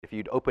If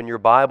you'd open your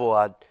Bible,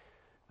 I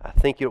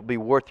think it'll be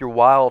worth your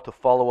while to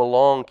follow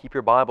along. Keep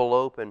your Bible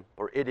open,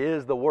 for it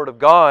is the Word of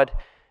God,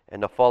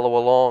 and to follow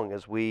along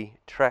as we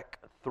trek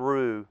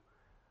through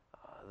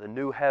the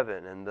new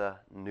heaven and the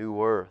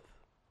new earth.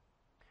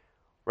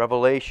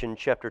 Revelation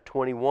chapter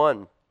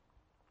 21.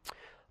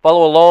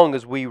 Follow along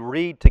as we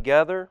read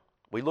together.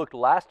 We looked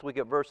last week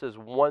at verses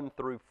 1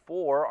 through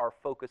 4. Our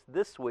focus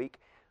this week,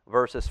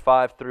 verses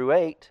 5 through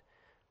 8,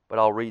 but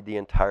I'll read the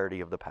entirety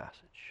of the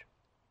passage.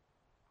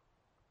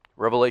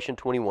 Revelation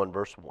 21,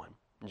 verse 1.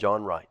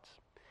 John writes,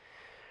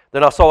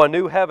 "Then I saw a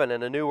new heaven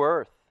and a new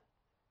earth,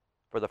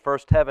 for the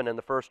first heaven and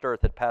the first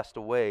earth had passed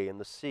away, and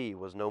the sea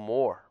was no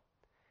more.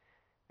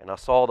 And I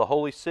saw the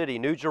holy city,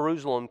 New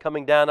Jerusalem,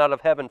 coming down out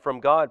of heaven from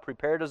God,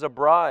 prepared as a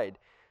bride,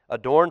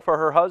 adorned for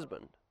her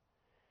husband.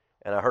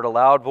 And I heard a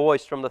loud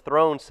voice from the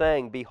throne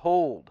saying,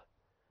 'Behold,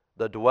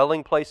 the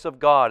dwelling place of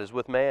God is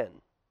with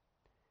man.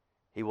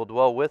 He will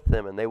dwell with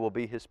them, and they will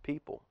be His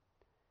people.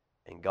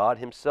 And God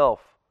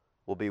Himself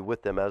will be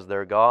with them as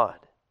their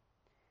God.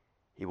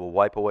 He will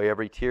wipe away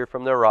every tear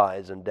from their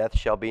eyes, and death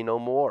shall be no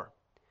more.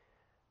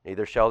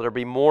 Neither shall there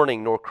be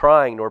mourning, nor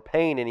crying, nor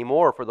pain any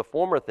more, for the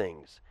former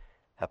things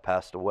have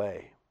passed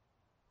away.'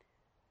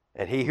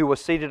 And He who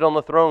was seated on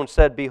the throne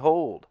said,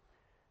 'Behold,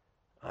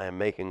 I am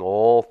making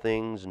all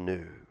things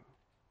new.'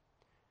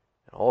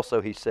 And also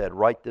He said,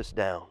 'Write this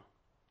down,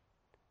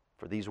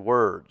 for these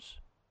words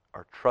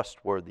are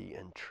trustworthy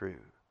and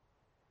true.'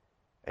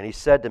 And He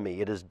said to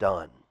me, 'It is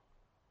done.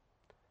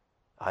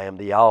 I am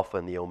the Alpha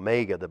and the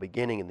Omega, the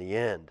beginning and the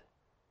end.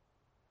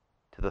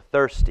 To the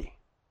thirsty,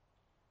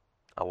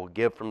 I will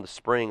give from the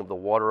spring of the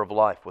water of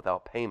life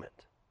without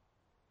payment.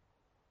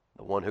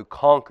 The one who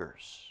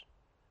conquers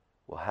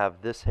will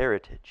have this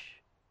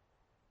heritage,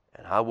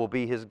 and I will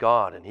be his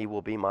God, and he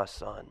will be my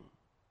son.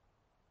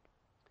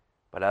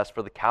 But as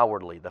for the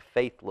cowardly, the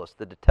faithless,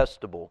 the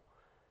detestable,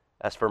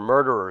 as for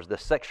murderers, the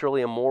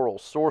sexually immoral,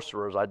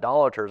 sorcerers,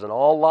 idolaters, and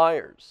all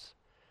liars,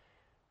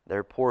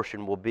 their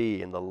portion will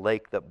be in the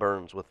lake that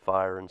burns with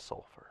fire and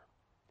sulfur,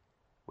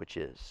 which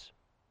is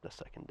the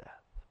second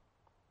death.'"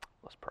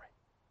 Let's pray.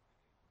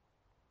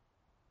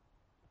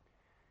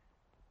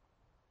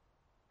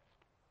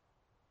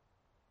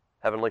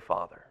 Heavenly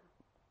Father,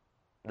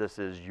 this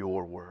is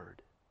your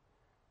word,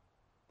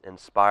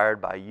 inspired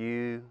by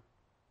you,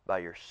 by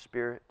your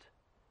Spirit,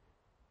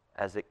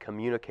 as it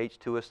communicates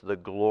to us the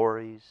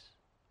glories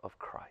of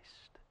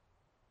Christ.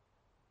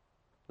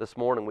 This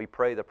morning we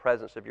pray the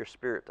presence of your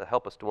Spirit to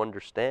help us to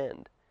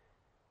understand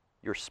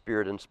your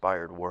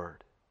Spirit-inspired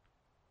word.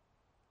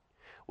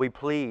 We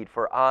plead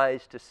for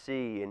eyes to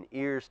see and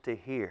ears to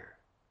hear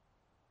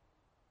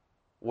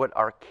what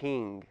our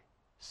King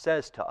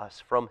says to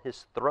us from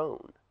His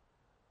throne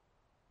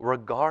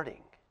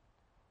regarding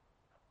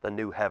the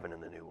new heaven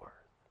and the new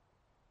earth.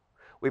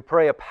 We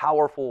pray a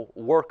powerful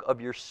work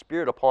of your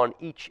Spirit upon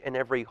each and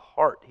every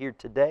heart here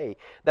today,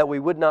 that we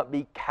would not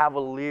be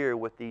cavalier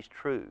with these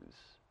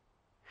truths.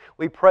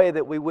 We pray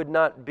that we would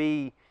not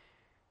be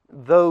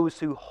those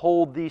who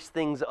hold these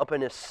things up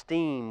in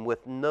esteem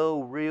with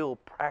no real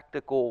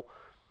practical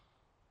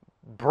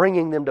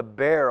bringing them to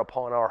bear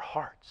upon our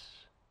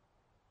hearts.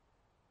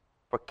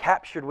 For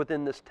captured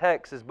within this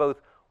text is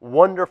both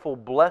wonderful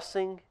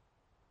blessing,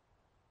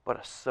 but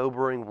a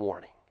sobering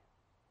warning.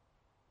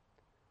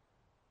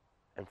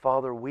 And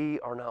Father, we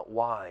are not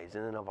wise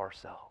in and of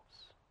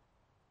ourselves.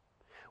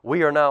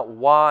 We are not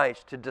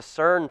wise to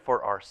discern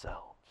for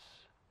ourselves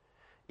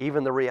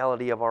even the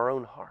reality of our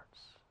own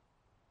hearts.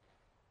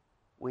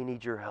 We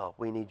need your help.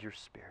 We need your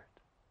Spirit.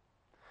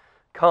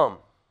 Come,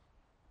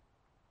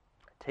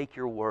 take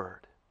your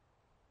word.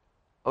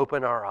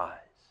 Open our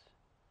eyes.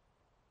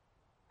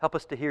 Help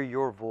us to hear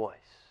your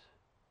voice.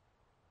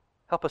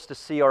 Help us to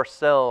see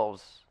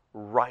ourselves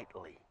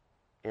rightly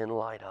in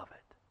light of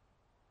it.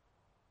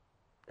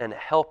 And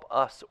help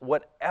us,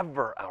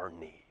 whatever our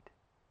need,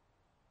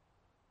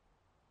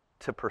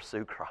 to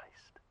pursue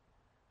Christ,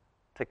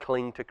 to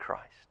cling to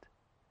Christ,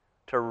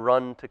 to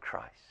run to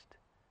Christ,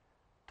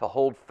 to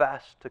hold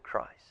fast to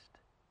Christ,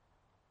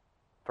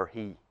 for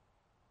He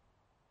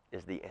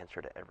is the answer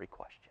to every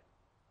question.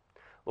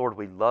 Lord,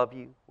 we love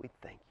you. We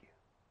thank you.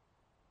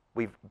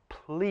 We've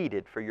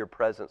pleaded for your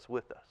presence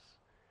with us,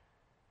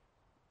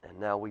 and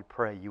now we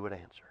pray you would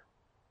answer.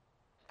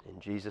 In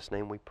Jesus'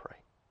 name we pray.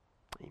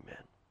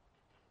 Amen.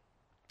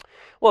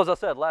 Well, as I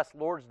said, last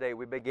Lord's Day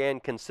we began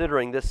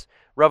considering this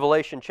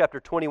Revelation chapter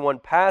 21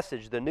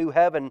 passage, the new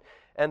heaven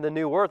and the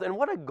new earth. And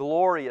what a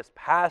glorious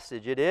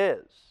passage it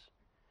is.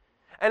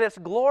 And it's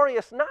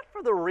glorious not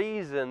for the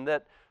reason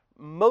that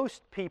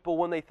most people,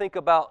 when they think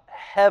about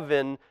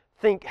heaven,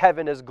 think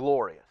heaven is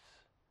glorious.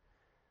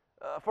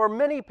 For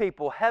many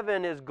people,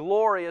 heaven is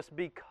glorious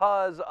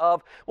because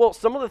of, well,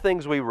 some of the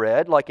things we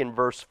read, like in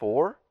verse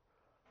 4.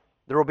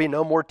 There will be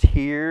no more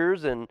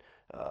tears, and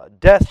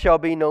death shall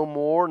be no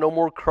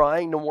more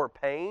crying, no more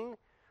pain.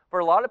 For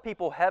a lot of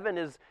people, heaven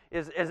is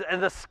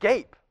an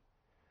escape.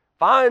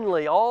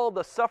 Finally, all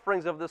the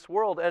sufferings of this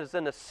world is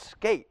an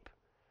escape.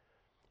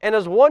 And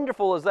as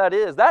wonderful as that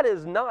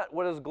is not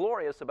what is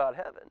glorious about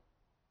heaven.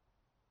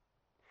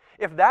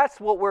 If that's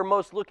what we're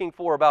most looking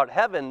for about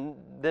heaven,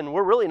 then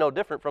we're really no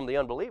different from the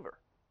unbeliever.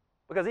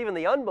 Because even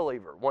the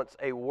unbeliever wants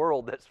a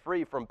world that's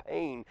free from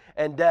pain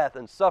and death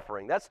and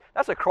suffering. That's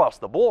across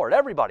the board.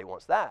 Everybody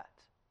wants that.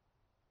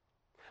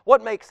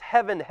 What makes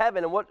heaven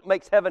heaven and what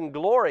makes heaven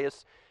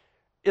glorious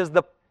is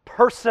the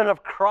person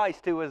of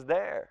Christ who is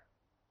there.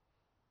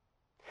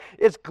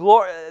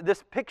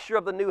 This picture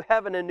of the new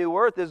heaven and new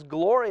earth is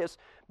glorious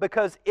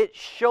because it's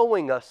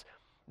showing us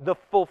the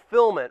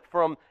fulfillment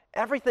from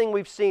everything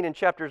we've seen in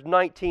chapters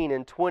 19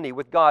 and 20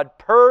 with God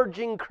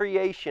purging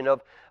creation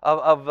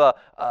of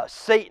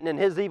Satan and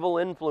his evil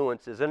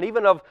influences and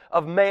even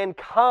of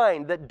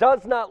mankind that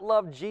does not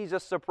love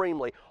Jesus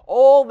supremely.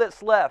 All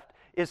that's left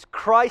is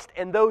Christ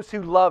and those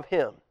who love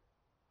Him.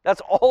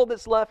 That's all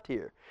that's left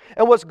here.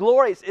 And what's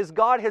glorious is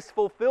God has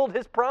fulfilled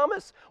His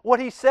promise. What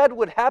He said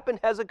would happen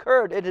has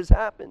occurred. It has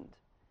happened.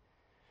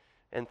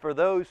 And for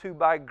those who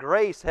by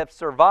grace have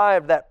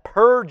survived that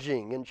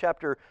purging in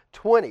chapter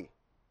 20,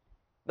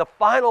 the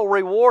final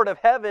reward of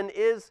heaven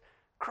is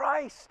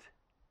Christ.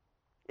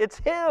 It's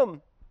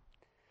Him.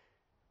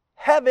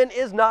 Heaven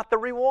is not the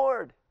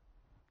reward.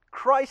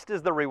 Christ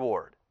is the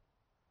reward.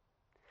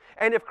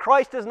 And if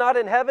Christ is not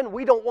in heaven,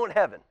 we don't want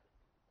heaven.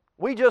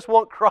 We just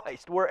want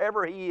Christ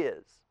wherever He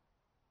is.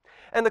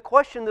 And the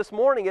question this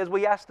morning, as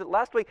we asked it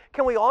last week,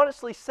 can we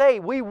honestly say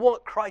we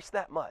want Christ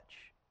that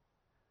much?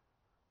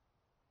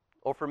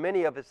 Or for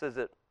many of us, is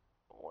it,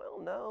 well,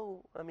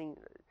 no. I mean,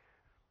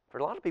 for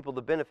a lot of people,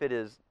 the benefit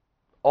is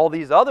all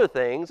these other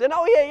things. And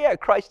yeah,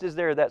 Christ is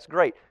there, that's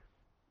great.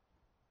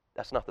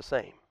 That's not the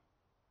same.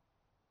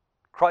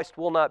 Christ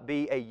will not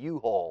be a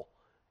U-Haul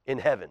in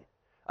heaven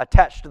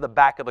attached to the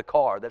back of the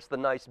car. That's the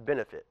nice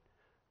benefit.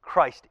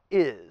 Christ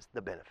is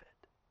the benefit.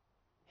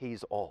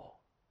 He's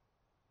all.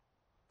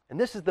 And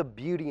this is the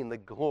beauty and the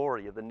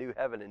glory of the new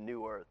heaven and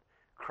new earth,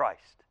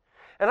 Christ.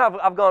 And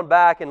I've gone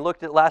back and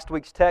looked at last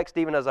week's text,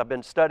 even as I've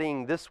been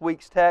studying this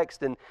week's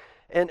text, and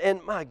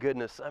my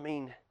goodness, I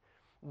mean,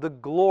 the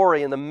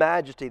glory and the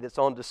majesty that's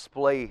on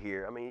display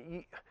here. I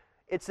mean,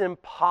 it's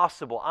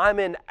impossible. I'm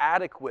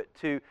inadequate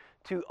to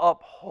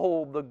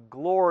uphold the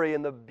glory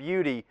and the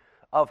beauty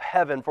of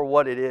heaven for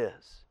what it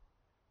is.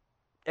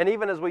 And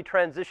even as we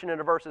transition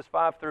into verses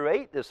 5 through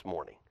 8 this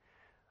morning,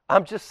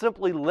 I'm just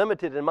simply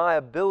limited in my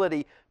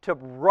ability to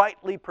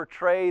rightly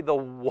portray the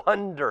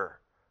wonder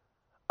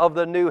of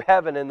the new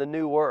heaven and the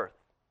new earth.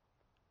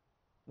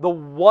 The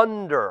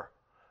wonder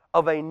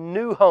of a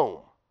new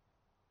home.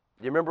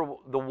 Do you remember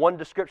the one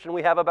description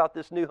we have about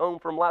this new home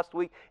from last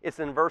week? It's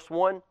in verse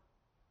 1.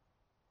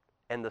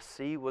 And the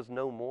sea was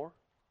no more.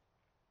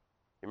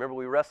 You remember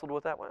we wrestled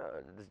with that? Well,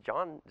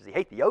 does he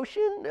hate the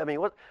ocean? I mean,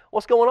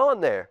 what's going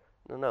on there?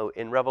 No.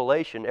 In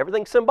Revelation,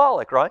 everything's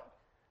symbolic, right?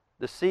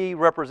 The sea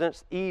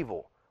represents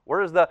evil.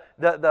 Where does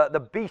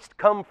the beast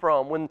come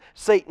from when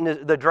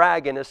Satan, the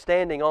dragon, is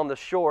standing on the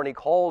shore and he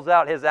calls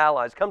out his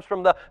allies? It comes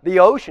from the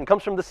ocean,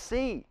 comes from the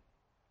sea.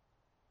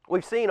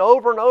 We've seen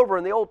over and over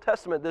in the Old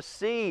Testament, the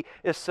sea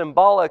is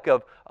symbolic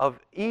of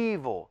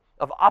evil,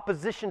 of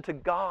opposition to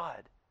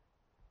God.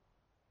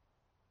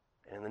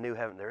 And in the new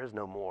heaven, there is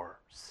no more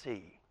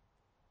sea.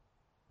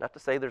 Not to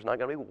say there's not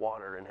going to be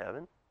water in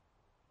heaven,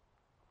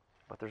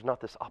 but there's not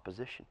this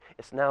opposition.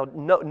 It's now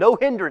no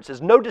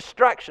hindrances, no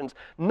distractions,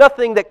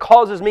 nothing that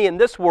causes me in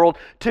this world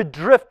to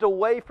drift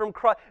away from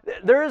Christ.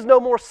 There is no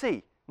more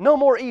sea, no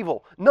more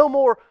evil, no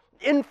more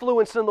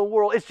influence in the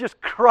world. It's just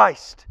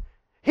Christ.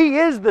 He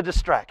is the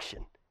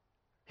distraction.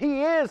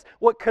 He is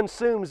what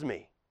consumes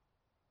me,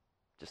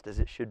 just as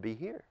it should be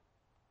here.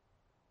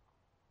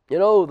 You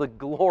know, the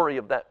glory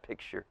of that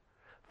picture.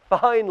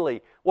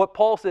 Finally, what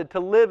Paul said, to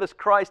live is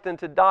Christ and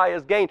to die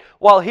is gain.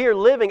 While here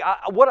living,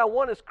 what I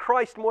want is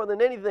Christ more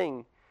than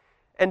anything.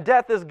 And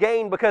death is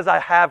gain because I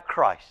have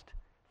Christ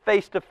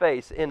face to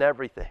face in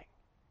everything.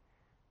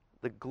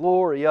 The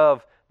glory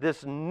of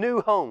this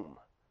new home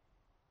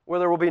where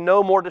there will be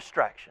no more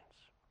distractions.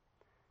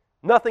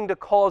 Nothing to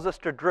cause us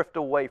to drift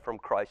away from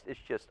Christ.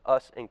 It's just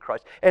us and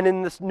Christ. And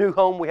in this new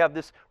home, we have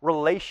this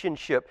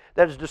relationship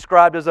that is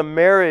described as a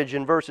marriage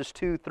in verses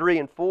 2, 3,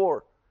 and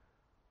 4.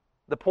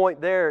 The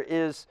point there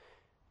is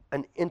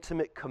an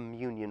intimate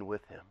communion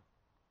with Him.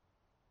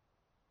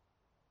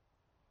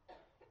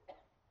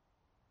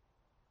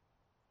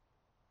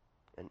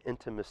 An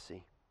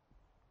intimacy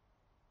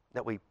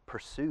that we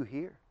pursue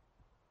here.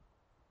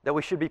 That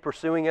we should be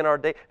pursuing in our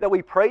day. That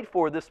we prayed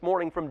for this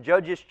morning from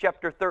Judges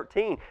chapter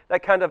 13.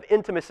 That kind of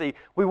intimacy.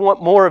 We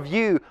want more of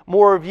you,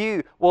 more of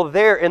you. Well,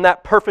 there in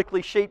that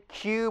perfectly shaped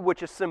cube,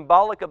 which is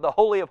symbolic of the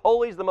Holy of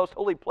Holies, the most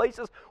holy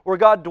places, where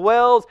God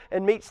dwells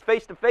and meets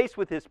face to face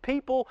with His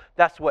people.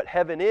 That's what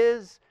heaven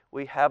is.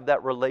 We have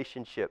that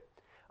relationship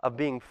of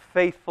being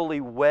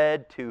faithfully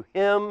wed to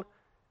Him.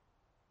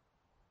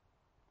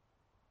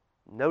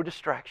 No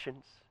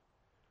distractions.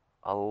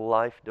 A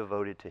life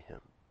devoted to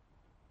Him.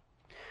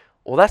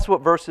 Well, that's what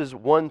verses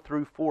 1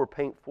 through 4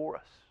 paint for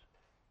us.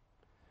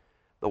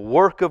 The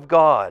work of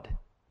God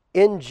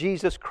in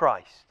Jesus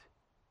Christ.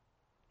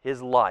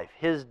 His life,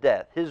 His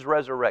death, His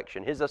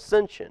resurrection, His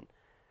ascension,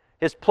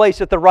 His place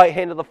at the right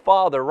hand of the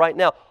Father right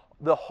now.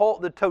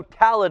 the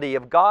totality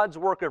of God's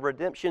work of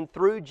redemption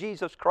through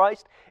Jesus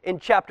Christ in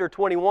chapter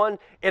 21,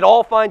 it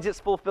all finds its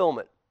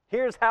fulfillment.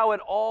 Here's how it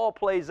all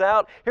plays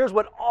out. Here's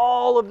what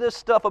all of this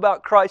stuff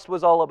about Christ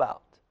was all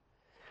about.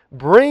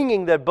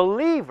 Bringing the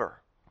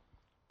believer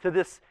to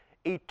this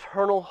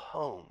eternal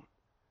home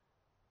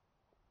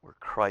where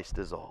Christ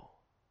is all.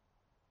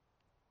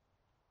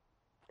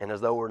 And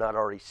as though we're not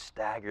already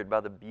staggered by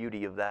the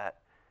beauty of that,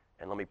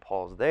 and let me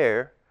pause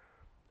there,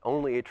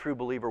 only a true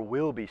believer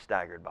will be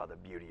staggered by the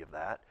beauty of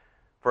that.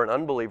 For an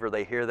unbeliever,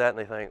 they hear that and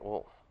they think,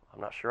 well,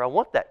 I'm not sure I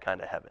want that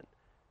kind of heaven.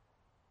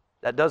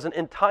 That doesn't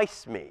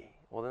entice me.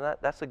 Well, then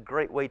that's a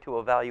great way to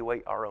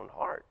evaluate our own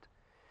heart.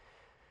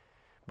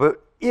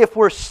 But if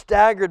we're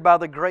staggered by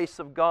the grace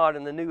of God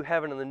and the new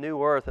heaven and the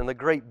new earth and the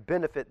great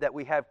benefit that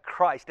we have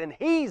Christ, and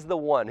He's the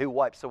one who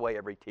wipes away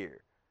every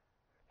tear.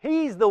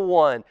 He's the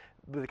one,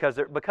 because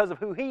of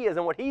who He is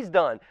and what He's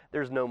done,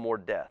 there's no more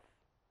death.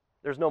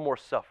 There's no more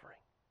suffering.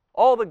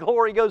 All the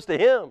glory goes to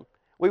Him.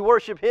 We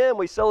worship Him.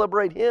 We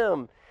celebrate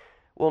Him.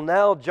 Well,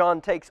 now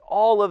John takes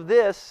all of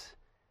this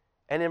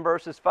and in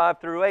verses 5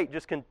 through 8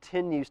 just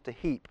continues to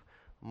heap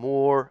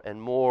more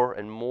and more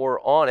and more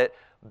on it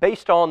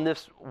based on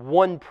this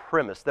one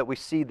premise that we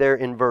see there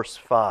in verse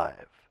 5.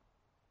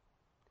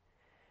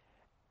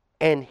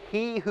 And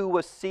He who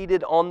was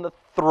seated on the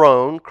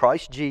throne,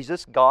 Christ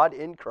Jesus, God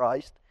in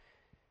Christ,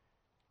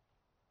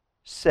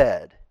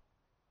 said,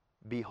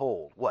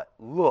 behold, what?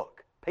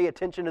 Look. Pay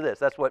attention to this.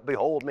 That's what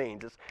behold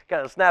means. It's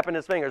kind of snapping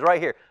his fingers right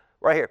here.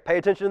 Right here. Pay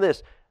attention to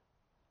this.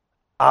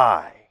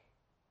 I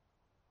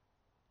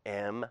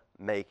am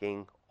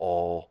making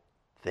all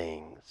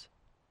things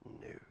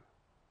new.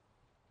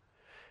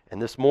 And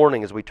this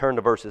morning as we turn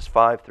to verses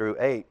 5 through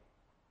 8,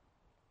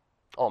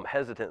 I'm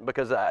hesitant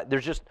because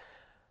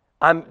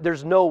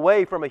there's no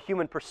way from a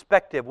human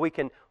perspective we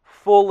can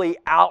fully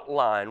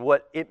outline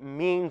what it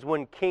means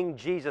when King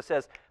Jesus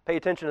says, pay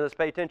attention to this,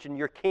 pay attention.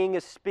 Your King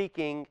is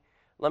speaking.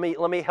 Let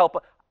me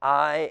help.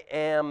 I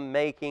am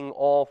making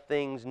all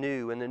things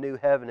new in the new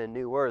heaven and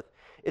new earth.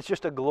 It's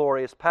just a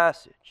glorious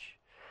passage.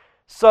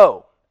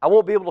 So, I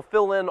won't be able to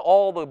fill in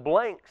all the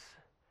blanks,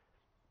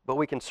 but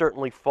we can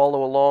certainly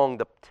follow along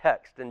the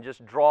text and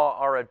just draw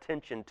our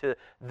attention to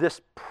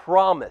this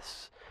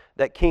promise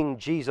that King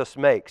Jesus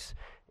makes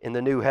in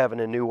the new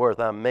heaven and new earth.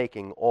 I'm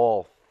making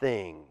all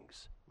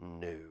things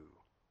new.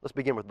 Let's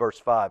begin with verse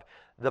 5.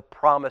 The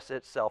promise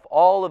itself.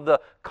 All of the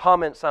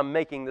comments I'm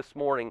making this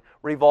morning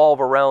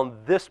revolve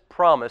around this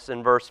promise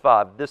in verse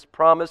 5. This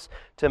promise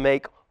to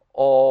make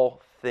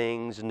all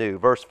things new.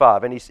 Verse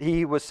 5. And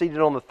he was seated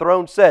on the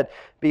throne said,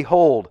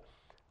 behold,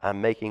 I'm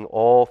making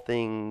all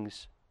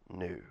things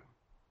new.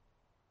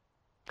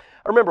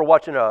 I remember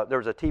watching there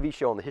was a TV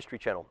show on the History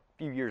Channel a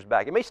few years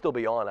back. It may still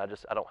be on. I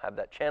don't have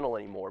that channel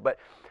anymore. But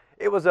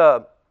it was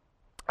a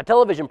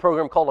television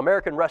program called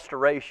American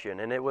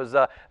Restoration, and it was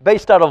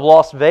based out of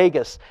Las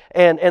Vegas.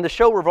 And the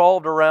show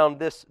revolved around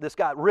this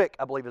guy, Rick,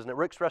 I believe, isn't it?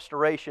 Rick's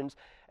Restorations.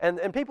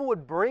 And people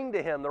would bring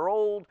to him their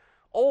old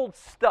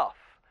stuff.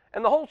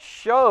 And the whole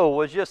show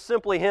was just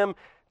simply him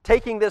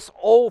taking this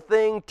old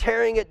thing,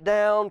 tearing it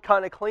down,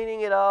 kind of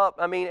cleaning it up,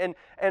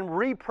 and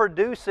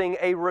reproducing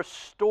a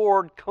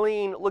restored,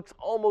 clean, looks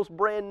almost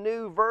brand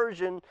new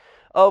version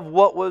of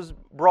what was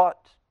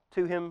brought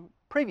to him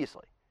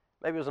previously.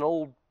 Maybe it was an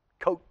old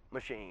Coke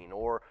machine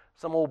or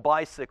some old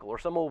bicycle or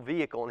some old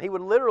vehicle, and he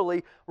would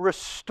literally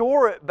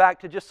restore it back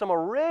to just some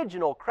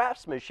original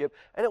craftsmanship,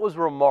 and it was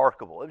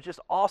remarkable. It was just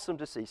awesome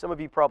to see. Some of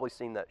you probably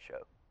seen that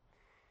show.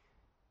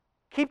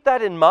 Keep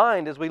that in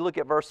mind as we look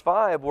at verse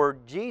 5 where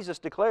Jesus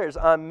declares,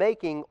 I'm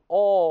making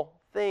all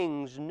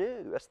things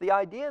new. That's the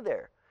idea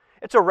there.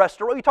 It's a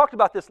restoration. We talked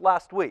about this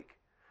last week.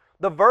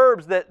 The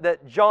verbs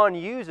that John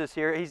uses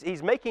here,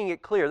 he's making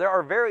it clear. There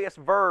are various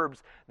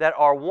verbs that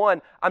are,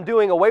 one, I'm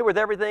doing away with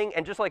everything,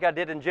 and just like I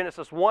did in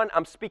Genesis 1,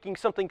 I'm speaking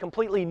something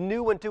completely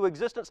new into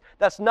existence.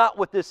 That's not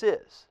what this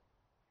is.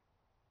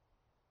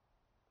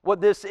 What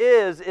this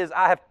is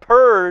I have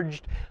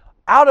purged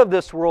out of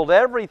this world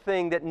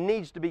everything that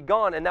needs to be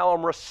gone, and now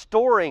I'm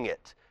restoring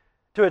it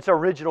to its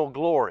original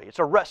glory. It's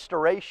a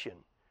restoration.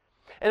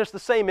 And it's the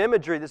same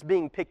imagery that's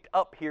being picked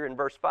up here in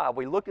verse 5.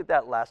 We looked at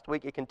that last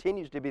week. It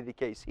continues to be the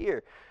case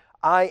here.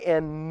 I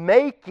am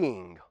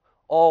making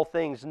all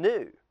things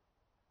new.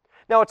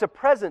 Now, it's a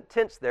present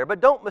tense there, but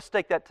don't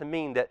mistake that to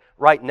mean that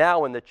right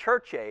now in the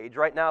church age,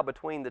 right now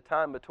between the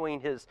time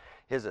between his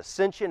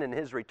ascension and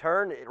his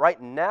return,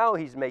 right now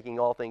he's making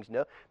all things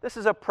new. This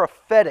is a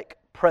prophetic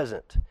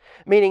present,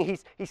 meaning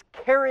he's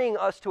carrying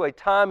us to a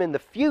time in the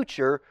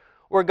future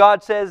where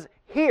God says,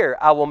 here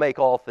I will make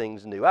all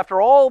things new.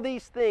 After all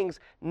these things,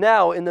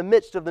 now in the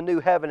midst of the new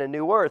heaven and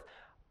new earth,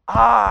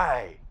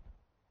 I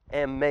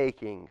am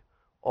making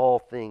all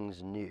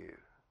things new.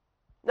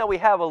 Now we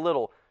have a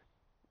little,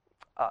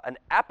 an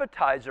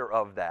appetizer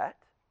of that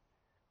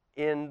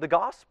in the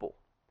gospel.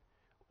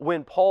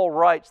 When Paul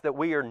writes that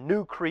we are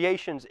new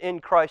creations in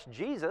Christ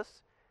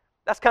Jesus,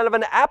 that's kind of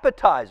an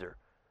appetizer.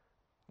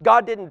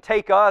 God didn't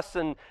take us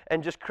and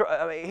just,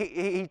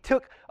 He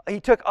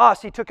took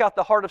us, He took out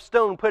the heart of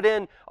stone, put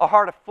in a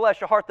heart of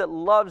flesh, a heart that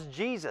loves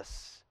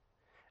Jesus.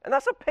 And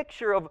that's a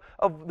picture of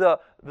the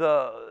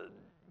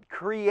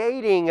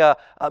creating,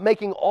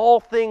 making all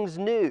things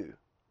new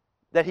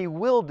that He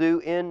will do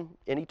in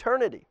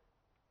eternity.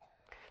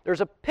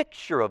 There's a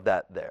picture of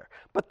that there.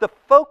 But the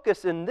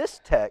focus in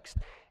this text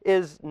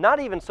is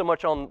not even so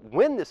much on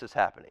when this is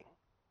happening.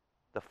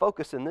 The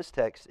focus in this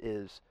text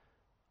is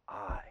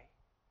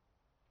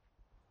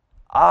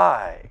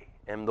I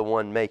am the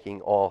one making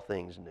all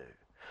things new.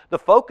 The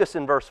focus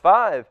in verse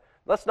 5,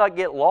 let's not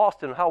get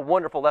lost in how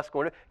wonderful that's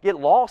going to get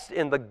lost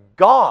in the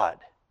God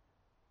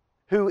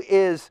who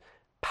is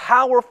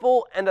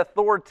powerful and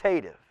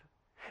authoritative.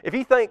 If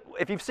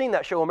you've seen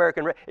that show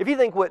American, if you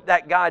think what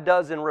that guy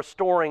does in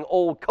restoring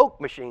old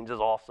Coke machines is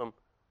awesome,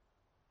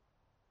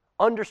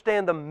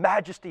 understand the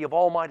majesty of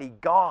Almighty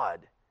God,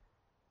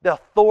 the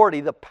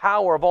authority, the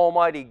power of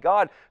Almighty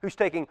God, who's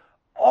taking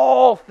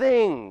all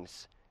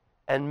things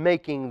and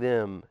making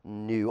them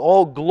new.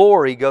 All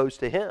glory goes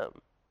to Him.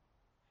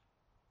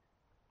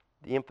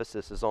 The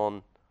emphasis is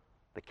on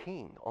the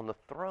King, on the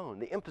throne.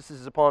 The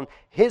emphasis is upon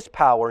His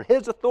power and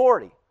His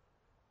authority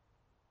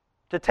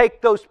to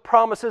take those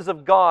promises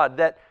of God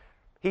that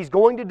He's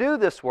going to do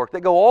this work,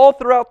 that go all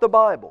throughout the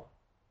Bible,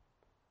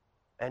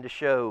 and to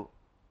show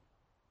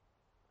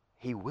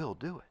He will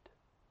do it.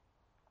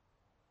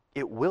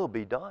 It will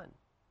be done.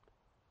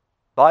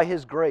 By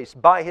His grace,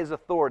 by His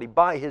authority,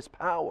 by His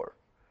power.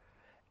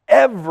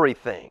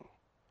 Everything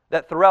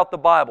that throughout the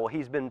Bible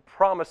He's been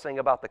promising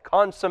about the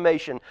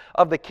consummation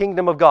of the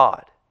kingdom of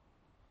God.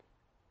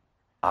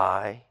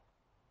 I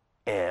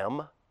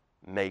am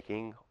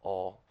making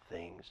all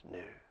things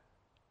new.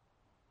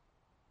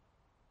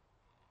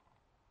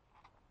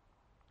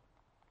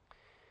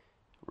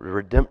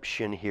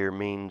 Redemption here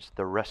means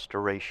the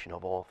restoration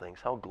of all things.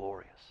 How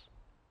glorious.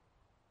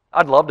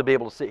 I'd love to be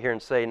able to sit here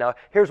and say, now,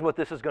 here's what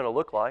this is going to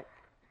look like.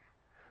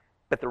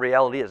 But the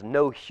reality is,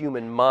 no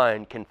human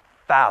mind can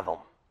fathom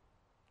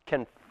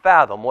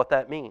what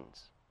that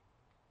means.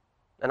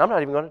 And I'm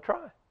not even going to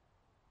try.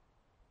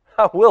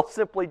 I will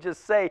simply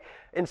just say,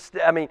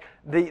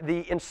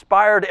 the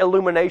inspired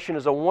illumination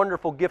is a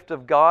wonderful gift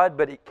of God,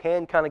 but it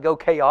can kind of go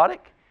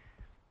chaotic.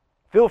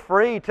 Feel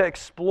free to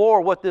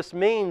explore what this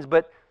means,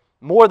 but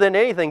more than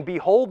anything,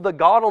 behold the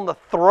God on the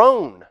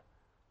throne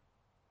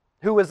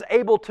who is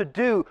able to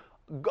do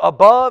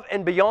above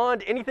and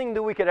beyond anything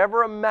that we could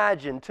ever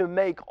imagine to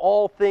make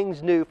all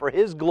things new for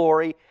His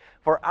glory,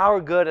 for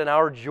our good and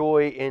our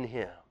joy in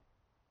Him.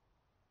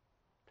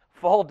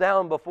 Fall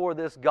down before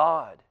this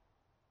God.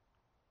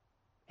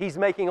 He's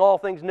making all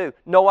things new.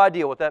 No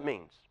idea what that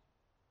means.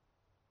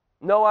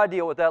 No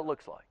idea what that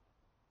looks like.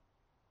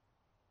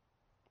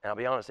 And I'll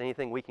be honest,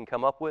 anything we can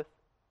come up with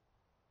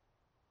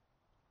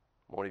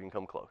won't even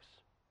come close.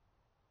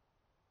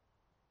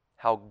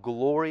 How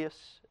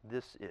glorious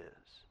this is.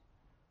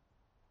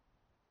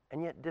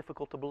 And yet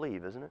difficult to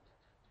believe, isn't it?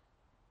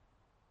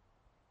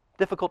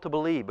 Difficult to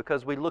believe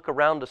because we look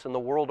around us in the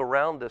world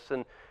around us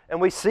and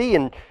we see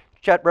in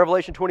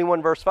Revelation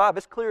 21 verse 5,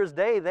 it's clear as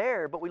day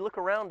there, but we look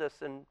around us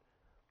and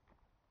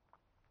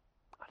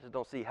I just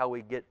don't see how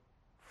we get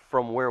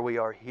from where we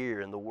are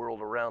here in the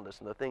world around us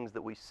and the things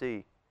that we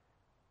see.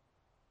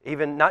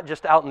 Even not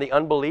just out in the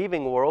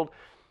unbelieving world,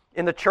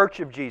 in the church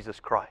of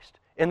Jesus Christ,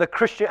 in the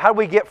Christian, how do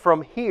we get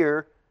from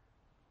here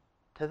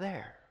to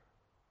there?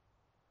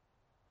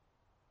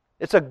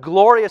 It's a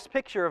glorious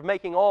picture of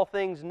making all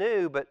things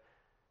new, but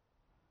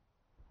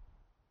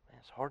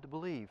it's hard to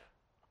believe.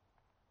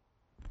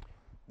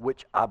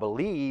 Which I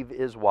believe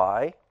is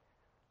why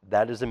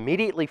that is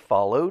immediately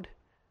followed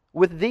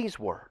with these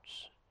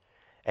words.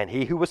 And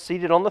He who was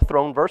seated on the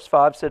throne, verse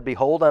 5, said,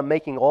 behold, I'm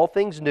making all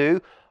things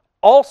new.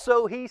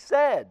 Also He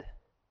said,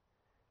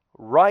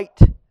 write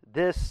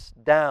this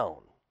down,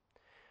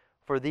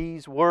 for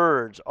these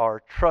words are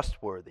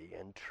trustworthy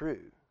and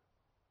true.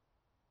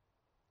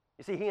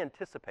 You see, He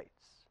anticipates.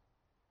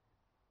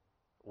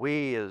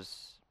 We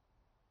as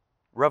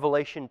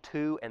Revelation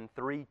 2 and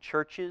 3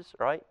 churches,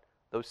 right?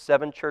 Those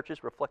 7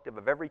 churches reflective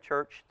of every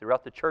church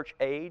throughout the church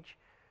age,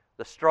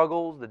 the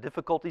struggles, the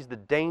difficulties, the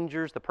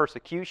dangers, the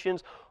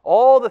persecutions,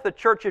 all that the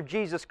church of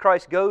Jesus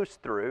Christ goes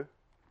through,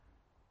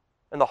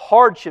 and the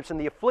hardships and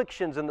the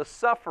afflictions and the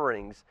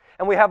sufferings.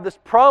 And we have this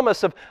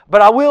promise of,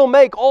 but I will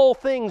make all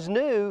things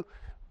new.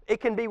 It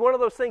can be one of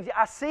those things,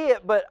 I see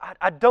it, but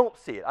I don't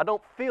see it. I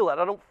don't feel it.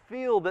 I don't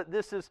feel that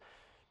this is,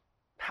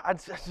 I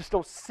just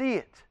don't see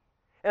it.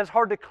 And it's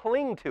hard to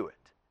cling to it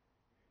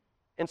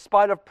in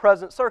spite of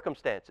present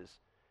circumstances.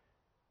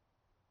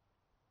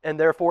 And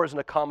therefore, as an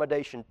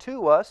accommodation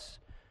to us,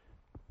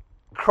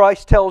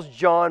 Christ tells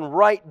John,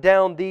 write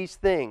down these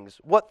things.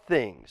 What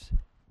things?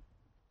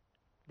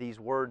 These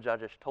words I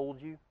just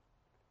told you.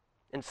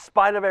 In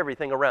spite of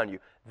everything around you,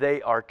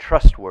 they are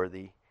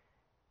trustworthy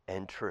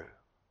and true.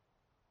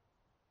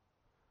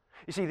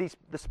 You see,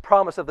 this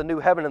promise of the new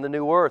heaven and the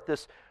new earth,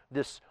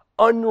 this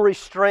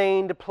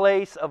unrestrained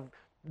place of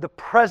the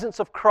presence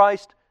of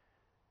Christ,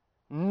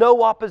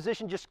 no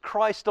opposition, just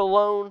Christ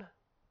alone.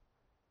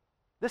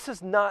 This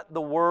is not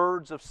the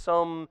words of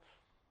some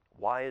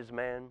wise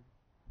man,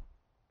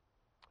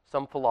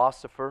 some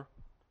philosopher,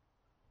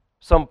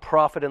 some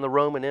prophet in the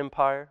Roman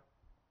Empire.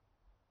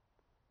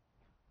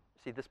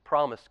 See, this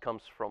promise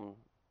comes from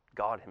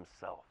God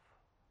Himself.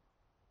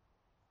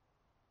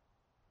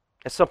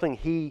 It's something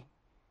He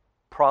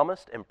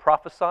promised and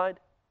prophesied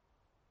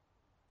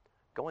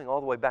going all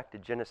the way back to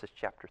Genesis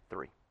chapter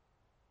 3.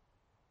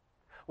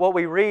 What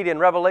we read in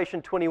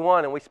Revelation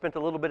 21, and we spent a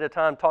little bit of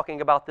time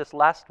talking about this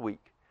last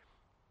week,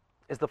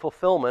 is the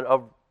fulfillment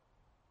of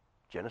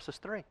Genesis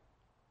 3.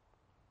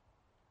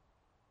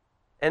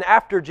 And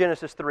after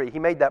Genesis 3, He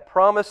made that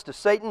promise to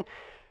Satan.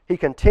 He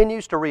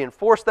continues to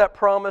reinforce that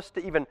promise,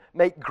 to even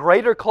make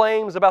greater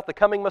claims about the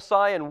coming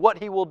Messiah and what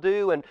He will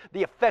do and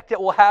the effect it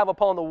will have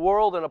upon the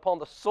world and upon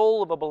the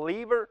soul of a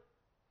believer.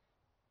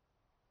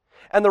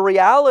 And the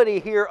reality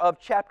here of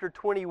chapter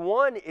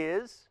 21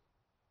 is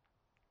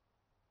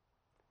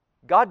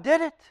God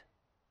did it.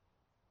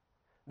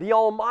 The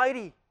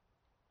Almighty,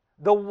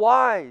 the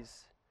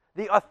wise,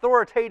 the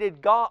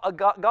authoritative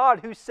God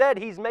who said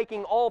He's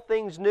making all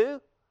things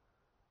new,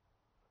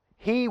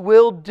 He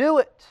will do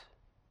it.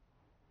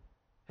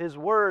 His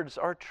words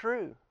are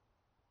true.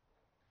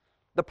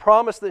 The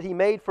promise that He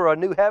made for a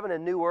new heaven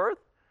and new earth,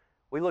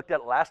 we looked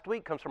at last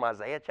week, comes from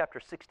Isaiah chapter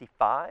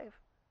 65.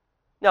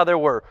 Now there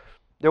were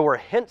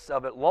hints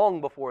of it long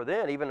before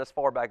then, even as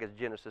far back as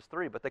Genesis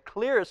 3. But the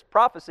clearest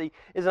prophecy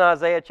is in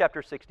Isaiah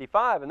chapter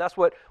 65. And that's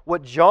what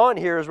John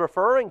here is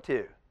referring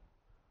to.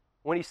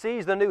 When he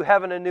sees the new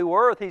heaven and new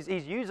earth, he's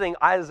using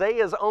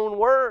Isaiah's own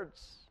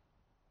words.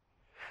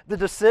 The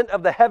descent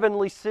of the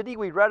heavenly city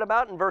we read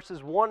about in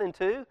verses 1 and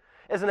 2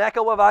 is an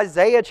echo of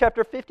Isaiah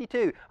chapter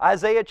 52,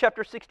 Isaiah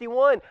chapter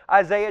 61,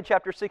 Isaiah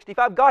chapter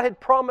 65. God had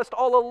promised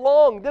all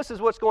along this is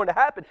what's going to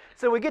happen.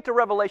 So we get to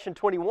Revelation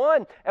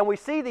 21 and we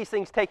see these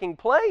things taking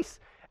place.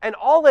 And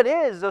all it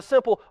is a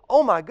simple,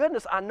 oh my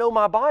goodness, I know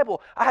my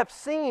Bible. I have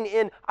seen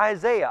in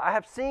Isaiah, I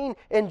have seen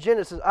in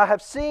Genesis, I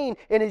have seen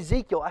in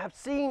Ezekiel, I have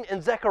seen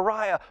in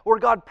Zechariah where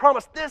God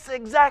promised this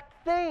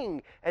exact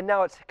thing. And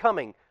now it's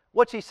coming.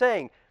 What's He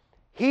saying?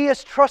 He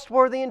is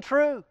trustworthy and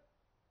true.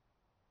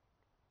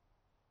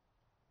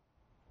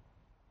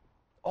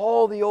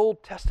 All the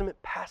Old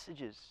Testament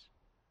passages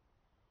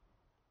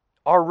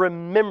are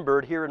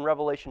remembered here in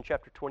Revelation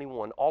chapter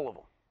 21, all of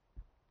them.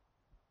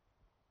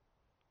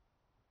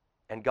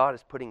 And God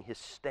is putting His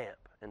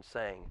stamp and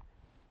saying,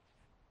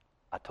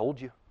 I told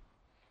you.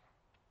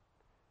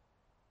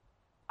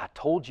 I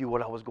told you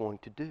what I was going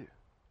to do.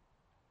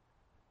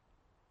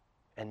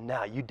 And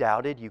now you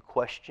doubted, you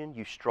questioned,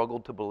 you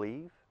struggled to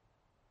believe.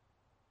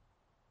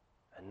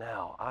 And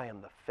now I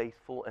am the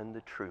faithful and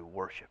the true.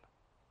 Worship.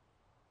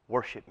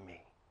 Worship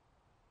me.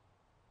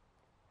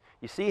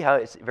 You see how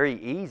it's very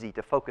easy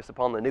to focus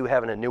upon the new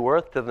heaven and new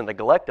earth to the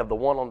neglect of the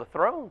one on the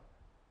throne.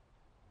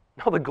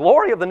 No, the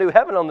glory of the new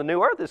heaven and the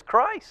new earth is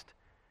Christ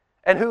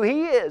and who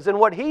He is and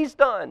what He's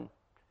done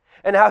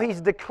and how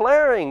He's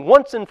declaring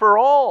once and for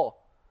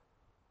all.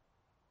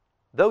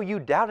 Though you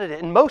doubted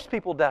it, and most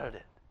people doubted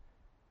it,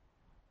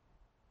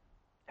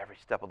 every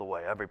step of the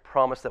way, every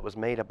promise that was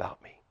made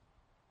about me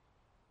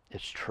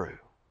is true.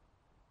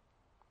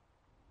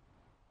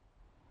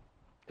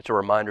 It's a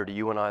reminder to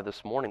you and I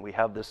this morning. We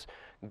have this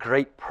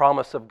great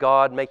promise of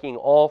God making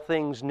all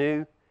things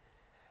new,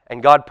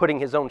 and God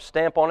putting His own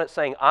stamp on it,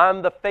 saying,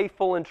 I'm the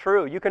faithful and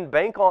true. You can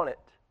bank on it.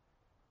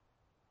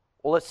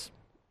 Well, let's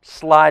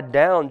slide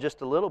down just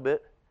a little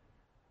bit.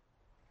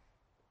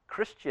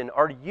 Christian,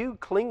 are you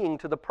clinging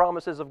to the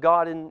promises of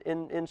God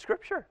in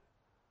Scripture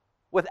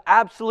with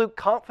absolute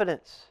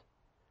confidence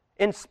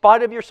in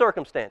spite of your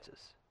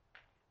circumstances?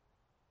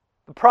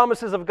 The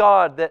promises of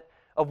God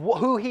of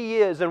who He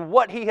is and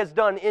what He has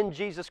done in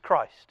Jesus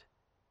Christ.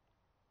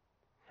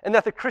 And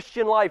that the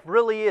Christian life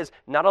really is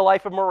not a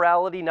life of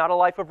morality, not a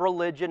life of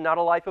religion, not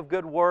a life of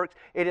good works.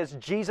 It is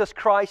Jesus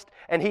Christ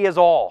and He is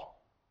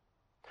all.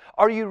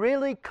 Are you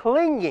really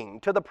clinging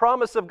to the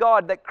promise of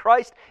God that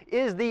Christ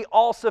is the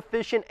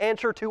all-sufficient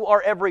answer to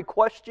our every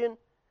question?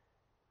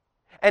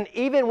 And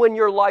even when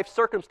your life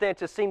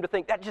circumstances seem to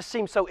think, that just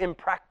seems so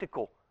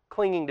impractical,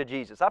 clinging to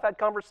Jesus. I've had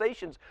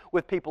conversations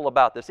with people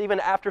about this, even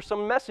after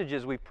some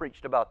messages we've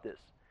preached about this.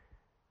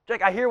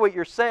 Jack, I hear what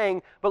you're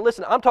saying, but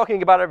listen, I'm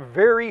talking about a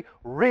very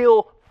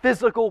real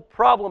physical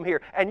problem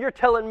here. And you're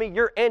telling me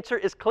your answer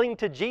is cling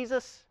to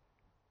Jesus?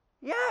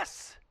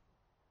 Yes.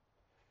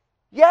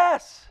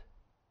 Yes.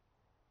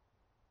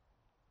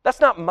 That's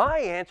not my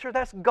answer,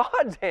 that's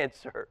God's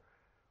answer.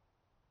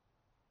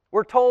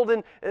 We're told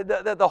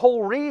that the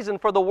whole reason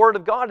for the Word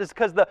of God is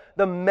because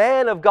the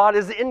man of God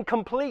is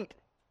incomplete.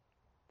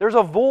 There's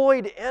a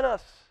void in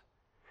us.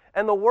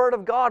 And the Word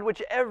of God,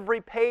 which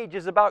every page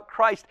is about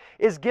Christ,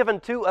 is given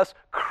to us.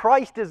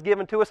 Christ is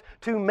given to us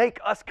to make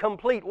us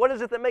complete. What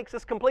is it that makes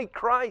us complete?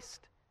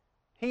 Christ.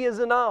 He is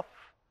enough.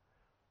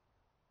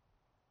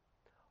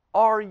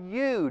 Are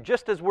you,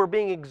 just as we're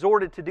being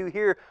exhorted to do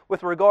here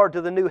with regard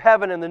to the new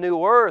heaven and the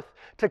new earth,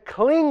 to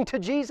cling to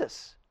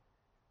Jesus?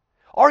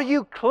 Are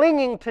you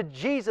clinging to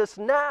Jesus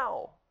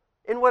now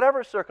in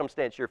whatever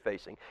circumstance you're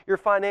facing? Your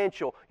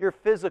financial, your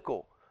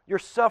physical, your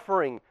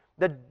suffering,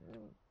 the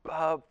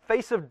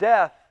face of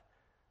death,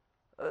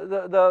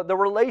 the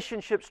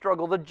relationship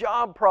struggle, the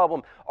job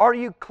problem. Are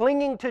you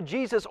clinging to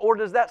Jesus, or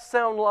does that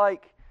sound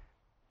like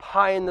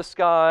pie in the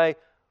sky,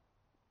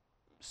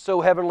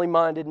 so heavenly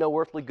minded, no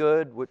earthly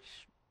good,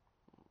 which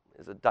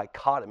is a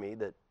dichotomy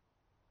that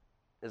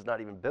is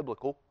not even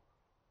biblical?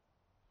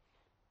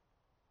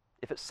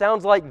 If it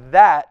sounds like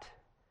that,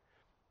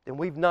 then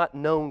we've not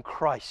known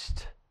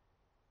Christ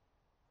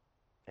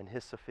and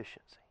His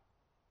sufficiency.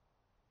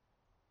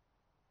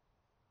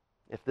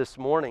 If this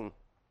morning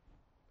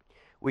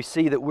we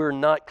see that we're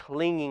not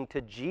clinging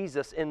to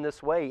Jesus in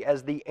this way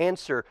as the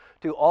answer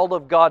to all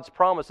of God's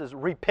promises,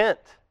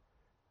 repent.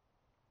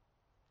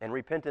 And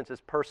repentance is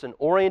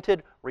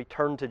person-oriented.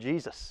 Return to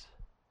Jesus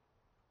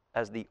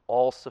as the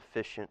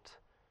all-sufficient,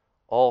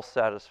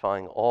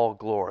 all-satisfying,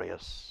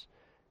 all-glorious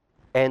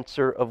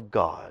answer of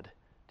God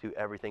to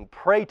everything.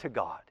 Pray to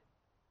God.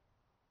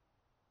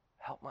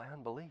 Help my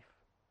unbelief.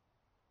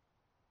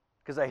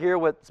 Because I hear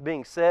what's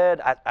being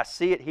said. I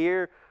see it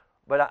here.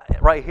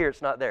 But right here,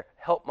 it's not there.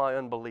 Help my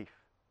unbelief.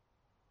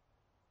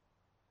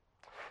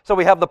 So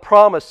we have the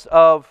promise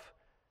of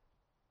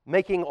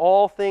making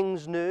all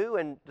things new,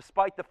 and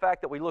despite the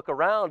fact that we look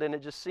around and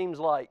it just seems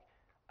like,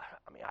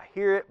 I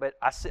hear it, but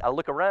I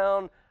look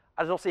around,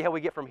 I don't see how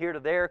we get from here to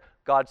there.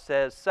 God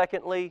says,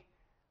 secondly,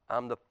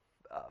 I'm the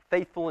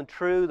faithful and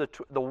true.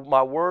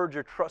 My words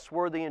are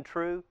trustworthy and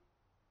true.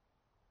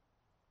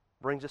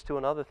 Brings us to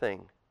another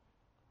thing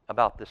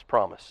about this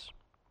promise.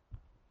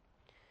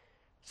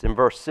 It's in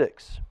verse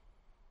 6.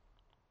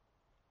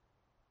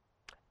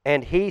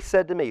 And He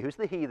said to me, who's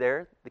the He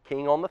there? The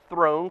King on the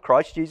throne,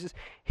 Christ Jesus.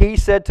 He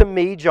said to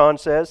me, John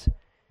says,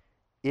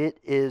 it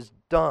is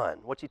done.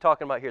 What's He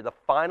talking about here? The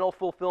final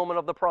fulfillment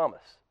of the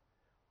promise.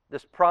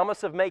 This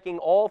promise of making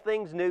all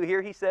things new.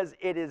 Here He says,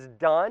 it is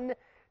done.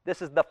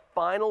 This is the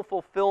final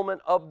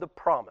fulfillment of the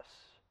promise.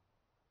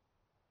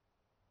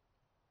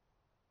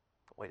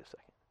 Wait a second.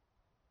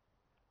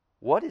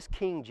 What is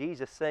King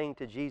Jesus saying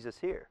to Jesus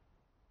here?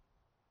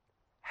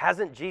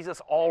 Hasn't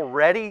Jesus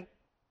already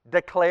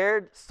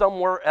declared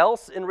somewhere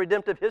else in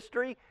redemptive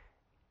history,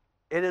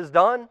 it is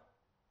done,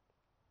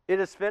 it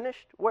is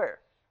finished? Where?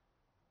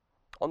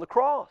 On the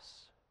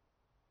cross.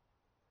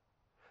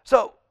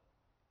 So,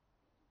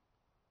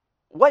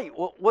 wait,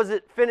 was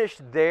it finished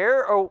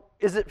there, or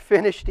is it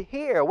finished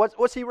here?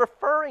 What's He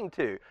referring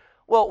to?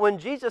 Well, when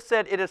Jesus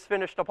said it is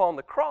finished upon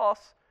the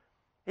cross,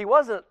 He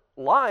wasn't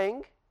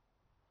lying,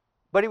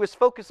 but He was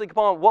focusing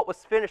upon what was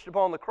finished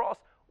upon the cross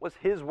was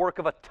His work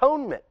of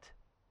atonement.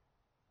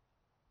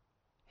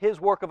 His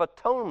work of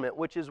atonement,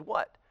 which is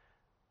what?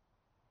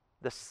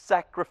 The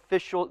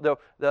sacrificial,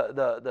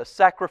 the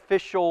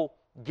sacrificial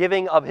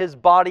giving of His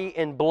body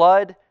and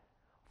blood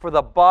for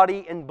the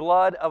body and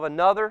blood of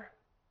another,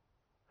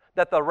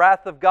 that the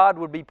wrath of God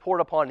would be poured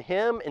upon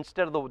Him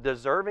instead of the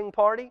deserving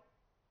party,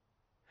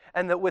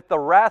 and that with the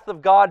wrath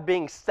of God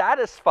being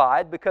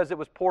satisfied because it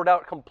was poured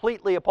out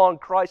completely upon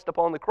Christ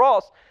upon the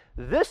cross,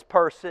 this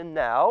person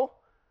now,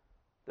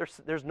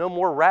 there's no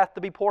more wrath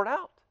to be poured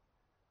out.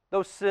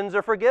 Those sins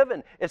are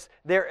forgiven.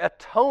 They're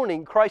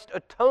atoning. Christ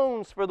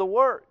atones for the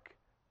work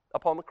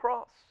upon the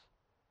cross.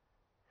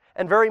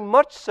 And very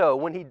much so,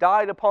 when He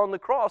died upon the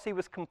cross, He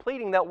was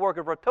completing that work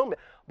of atonement.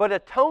 But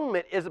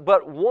atonement is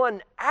but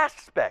one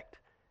aspect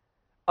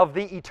of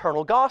the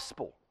eternal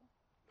gospel.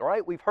 All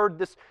right? We've heard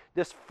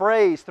this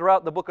phrase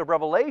throughout the book of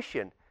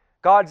Revelation,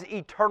 God's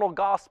eternal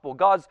gospel,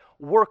 God's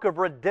work of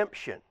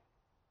redemption.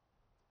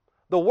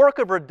 The work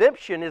of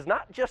redemption is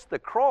not just the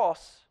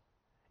cross.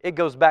 It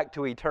goes back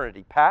to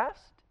eternity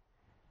past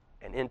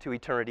and into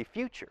eternity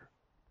future.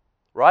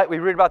 Right? We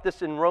read about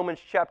this in Romans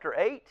chapter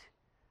 8.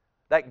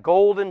 That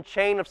golden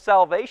chain of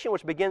salvation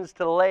which begins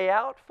to lay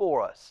out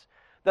for us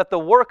that the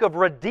work of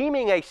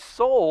redeeming a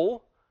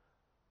soul,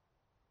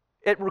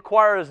 it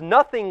requires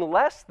nothing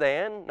less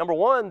than, number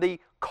one,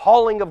 the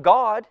calling of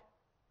God,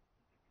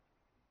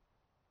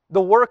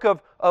 the work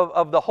of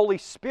the Holy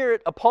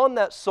Spirit upon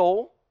that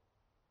soul,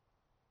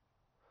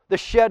 the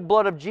shed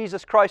blood of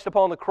Jesus Christ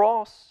upon the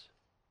cross.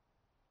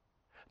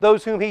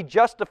 Those whom He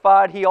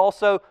justified, He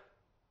also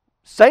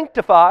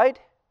sanctified.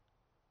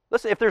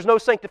 Listen, if there's no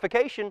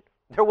sanctification,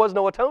 there was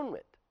no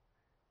atonement.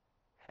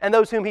 And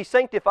those whom He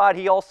sanctified,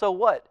 He also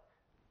what?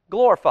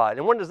 Glorified.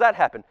 And when does that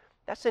happen?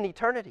 That's in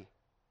eternity.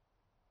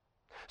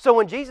 So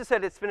when Jesus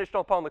said it's finished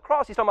upon the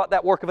cross, He's talking about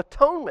that work of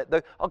atonement,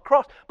 the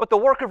cross. But the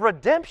work of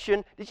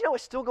redemption, did you know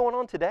it's still going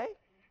on today?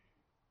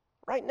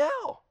 Right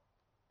now.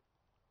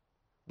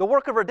 The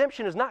work of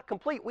redemption is not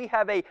complete. We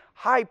have a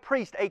high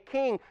priest, a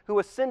king who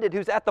ascended,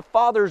 who's at the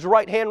Father's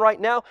right hand right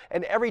now.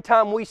 And every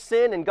time we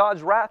sin and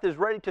God's wrath is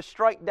ready to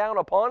strike down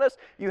upon us,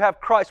 you have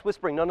Christ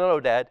whispering, no,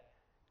 Dad.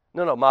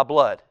 No, my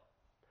blood.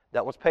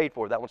 That one's paid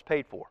for. That one's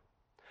paid for.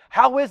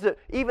 How is it,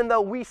 even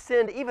though we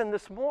sinned even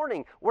this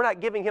morning, we're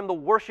not giving Him the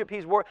worship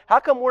He's worth? How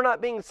come we're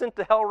not being sent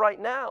to hell right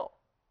now?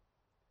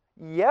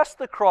 Yes,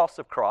 the cross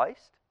of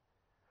Christ.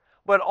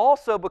 but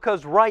also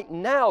because right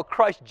now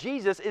Christ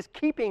Jesus is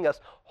keeping us,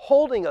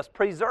 holding us,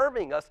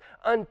 preserving us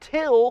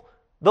until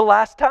the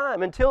last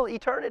time, until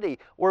eternity,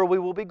 where we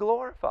will be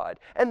glorified.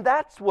 And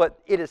that's what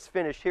it is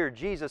finished here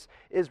Jesus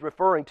is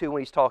referring to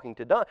when he's talking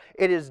to done.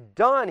 It is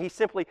done. He's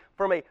simply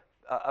from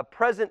a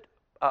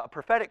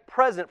prophetic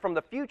present from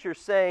the future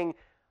saying,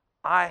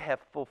 I have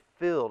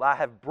fulfilled, I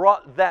have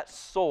brought that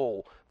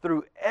soul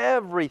through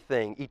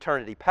everything,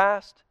 eternity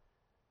past,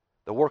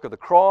 the work of the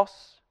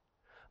cross,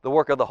 the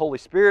work of the Holy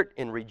Spirit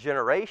in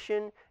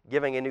regeneration,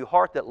 giving a new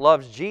heart that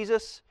loves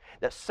Jesus,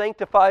 that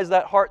sanctifies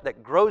that heart,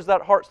 that grows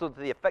that heart so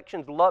that the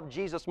affections love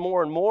Jesus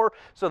more and more,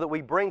 so that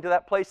we bring to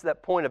that place,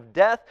 that point of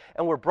death,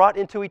 and we're brought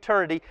into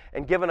eternity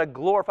and given a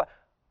glorified,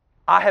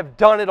 I have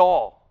done it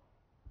all.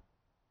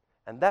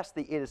 And that's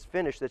the it is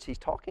finished that he's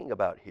talking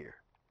about here.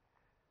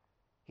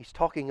 He's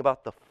talking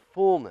about the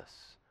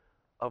fullness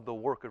of the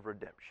work of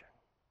redemption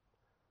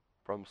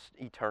from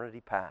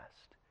eternity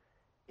past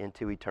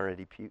into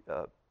eternity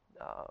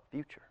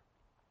future.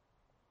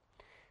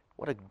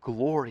 What a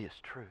glorious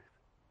truth.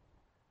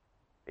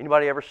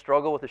 Anybody ever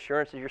struggle with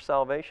assurance of your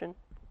salvation?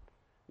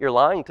 You're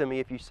lying to me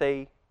if you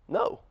say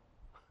no.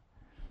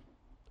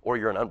 Or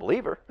you're an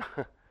unbeliever.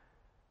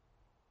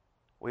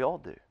 We all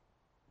do.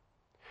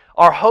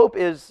 Our hope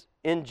is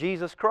in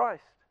Jesus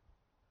Christ.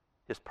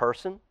 His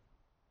person,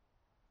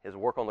 His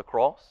work on the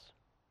cross.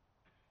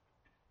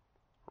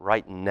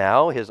 Right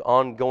now, His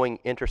ongoing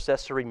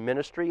intercessory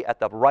ministry at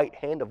the right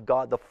hand of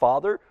God the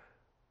Father,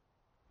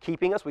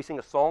 keeping us. We sing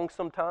a song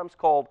sometimes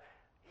called,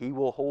 He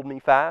will hold me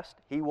fast.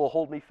 He will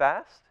hold me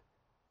fast.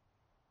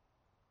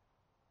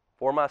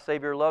 For my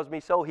Savior loves me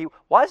so.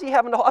 Why is He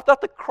having to hold? I thought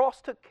the cross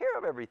took care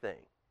of everything.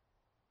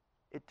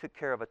 It took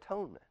care of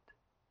atonement.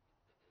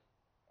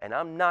 And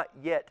I'm not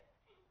yet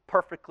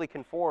perfectly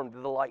conformed to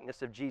the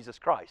likeness of Jesus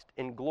Christ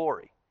in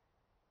glory.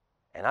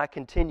 And I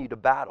continue to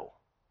battle.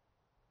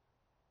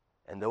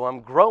 And though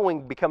I'm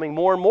growing, becoming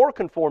more and more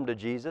conformed to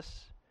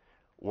Jesus,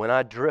 when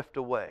I drift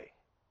away,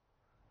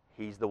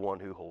 He's the one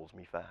who holds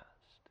me fast.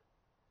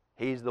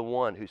 He's the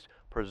one who's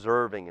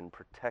preserving and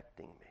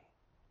protecting me.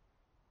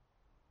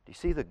 Do you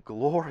see the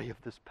glory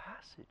of this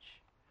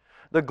passage?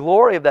 The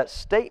glory of that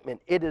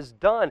statement, it is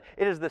done.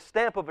 It is the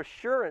stamp of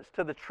assurance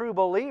to the true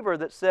believer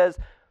that says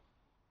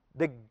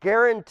the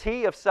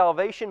guarantee of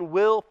salvation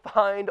will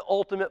find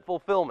ultimate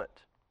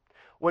fulfillment.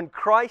 When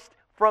Christ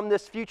from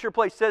this future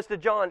place says to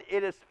John,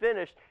 it is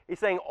finished, He's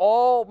saying,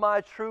 all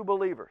my true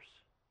believers,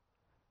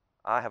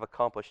 I have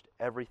accomplished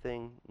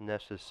everything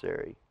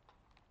necessary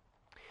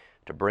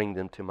to bring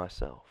them to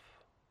myself.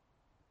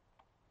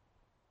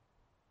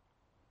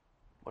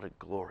 What a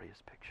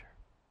glorious picture.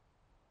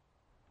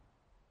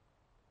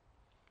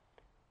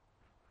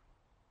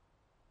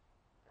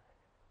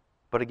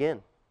 But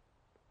again,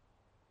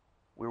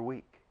 we're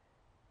weak.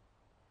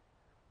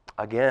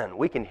 Again,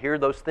 we can hear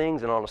those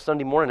things and on a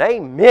Sunday morning,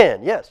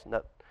 amen, yes.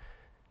 No.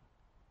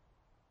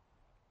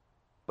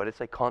 But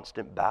it's a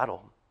constant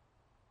battle.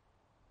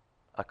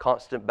 A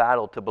constant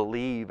battle to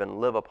believe and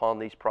live upon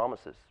these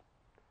promises.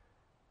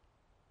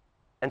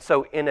 And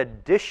so in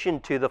addition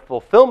to the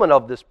fulfillment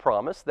of this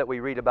promise that we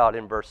read about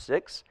in verse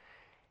 6,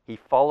 he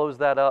follows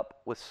that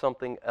up with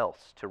something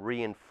else to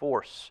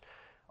reinforce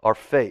our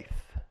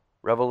faith.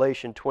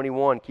 Revelation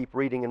 21, keep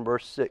reading in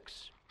verse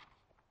 6.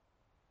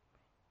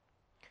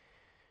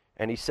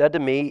 And he said to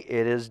me,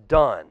 it is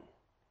done.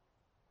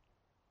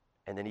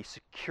 And then he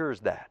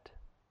secures that.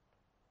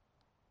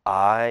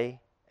 I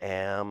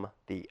am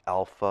the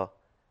Alpha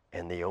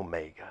and the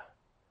Omega,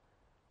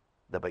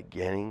 the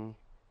beginning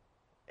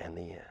and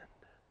the end.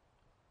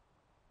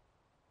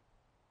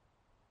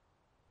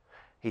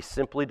 He's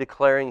simply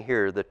declaring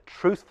here the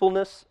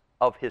truthfulness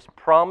of His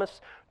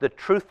promise, the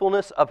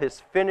truthfulness of His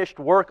finished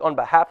work on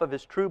behalf of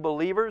His true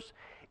believers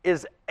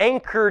is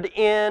anchored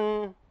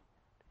in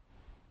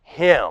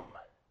Him.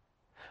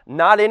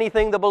 Not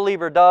anything the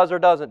believer does or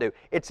doesn't do.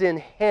 It's in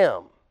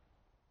Him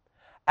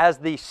as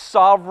the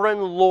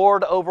sovereign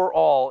Lord over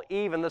all,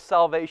 even the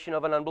salvation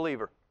of an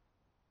unbeliever.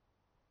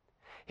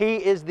 He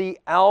is the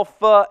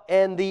Alpha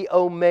and the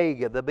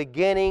Omega, the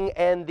beginning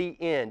and the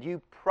end.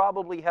 You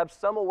probably have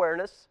some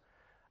awareness.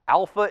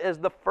 Alpha is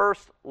the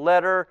first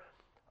letter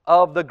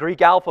of the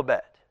Greek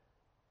alphabet.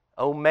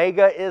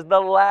 Omega is the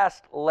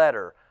last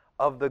letter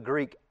of the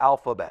Greek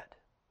alphabet.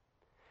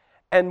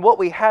 And what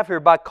we have here,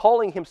 by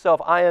calling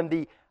Himself, I am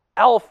the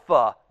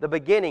Alpha, the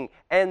beginning,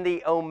 and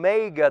the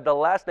Omega, the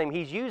last name,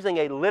 He's using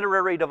a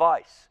literary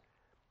device.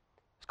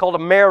 It's called a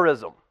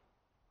merism,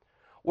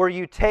 where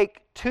you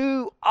take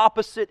two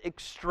opposite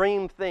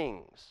extreme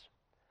things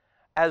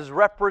as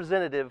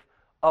representative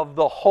of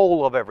the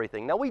whole of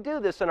everything. Now, we do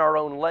this in our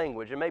own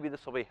language, and maybe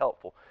this will be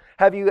helpful.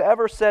 Have you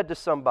ever said to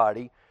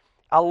somebody,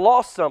 I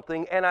lost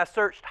something and I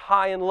searched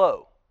high and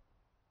low?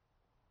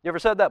 You ever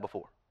said that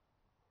before?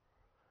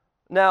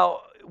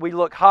 Now, we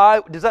look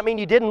high. Does that mean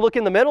you didn't look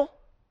in the middle?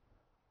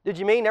 Did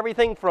you mean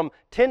everything from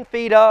 10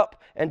 feet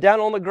up and down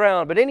on the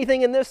ground, but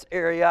anything in this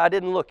area I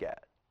didn't look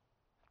at?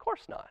 Of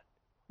course not.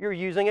 You're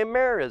using a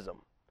merism.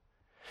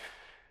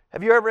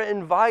 Have you ever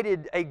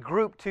invited a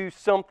group to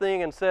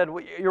something and said,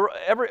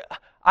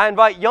 I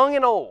invite young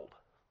and old?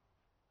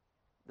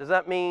 Does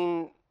that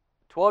mean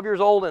 12 years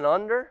old and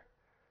under?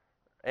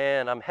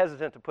 And I'm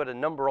hesitant to put a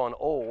number on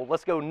old.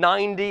 Let's go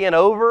 90 and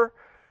over.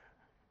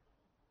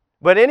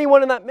 But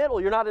anyone in that middle,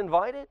 you're not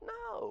invited?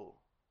 No.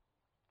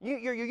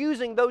 You're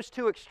using those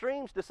two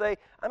extremes to say,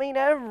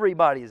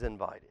 everybody's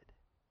invited.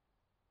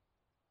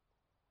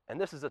 And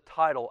this is a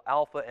title,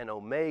 Alpha and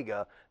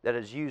Omega, that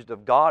is used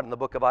of God in the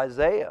book of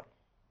Isaiah.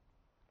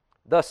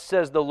 Thus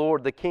says the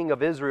Lord, the King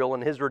of Israel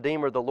and His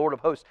Redeemer, the Lord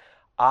of hosts,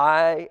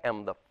 I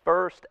am the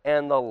first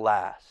and the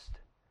last,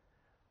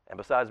 and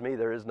besides me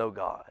there is no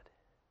God.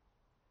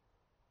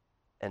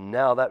 And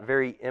now that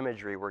very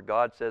imagery where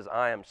God says,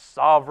 I am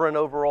sovereign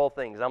over all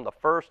things. I'm the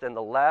first and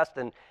the last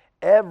and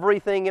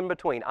everything in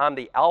between. I'm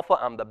the Alpha,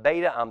 I'm the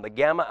Beta, I'm the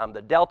Gamma, I'm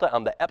the Delta,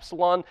 I'm the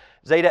Epsilon,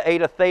 Zeta,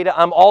 Eta, Theta.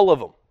 I'm all of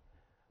them.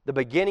 The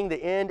beginning,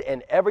 the end,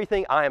 and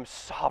everything. I am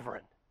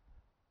sovereign.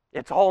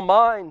 It's all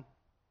mine.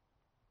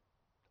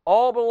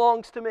 All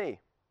belongs to me.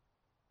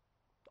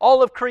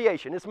 All of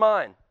creation, it's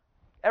mine.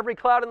 Every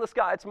cloud in the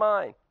sky, it's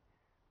mine.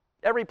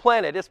 Every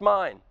planet, it's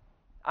mine.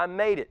 I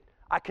made it.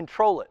 I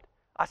control it.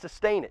 I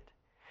sustain it.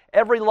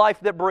 Every life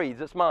that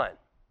breathes, it's mine.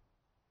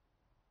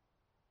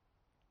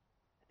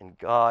 And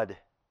God,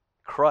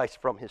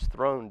 Christ from His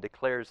throne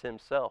declares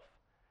Himself.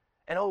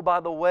 And oh,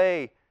 by the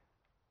way,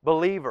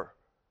 believer,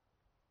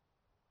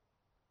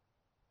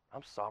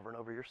 I'm sovereign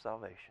over your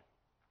salvation.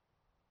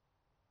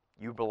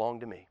 You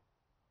belong to me.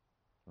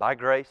 By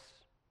grace,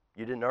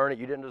 you didn't earn it,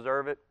 you didn't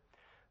deserve it.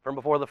 From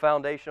before the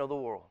foundation of the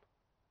world,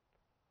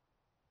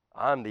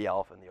 I'm the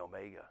Alpha and the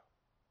Omega.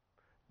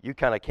 You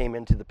kind of came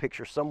into the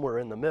picture somewhere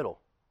in the middle.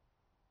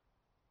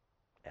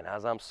 And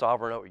as I'm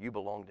sovereign over you,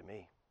 belong to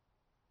me.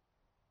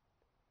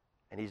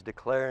 And He's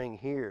declaring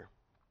here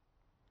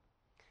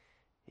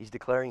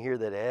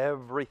that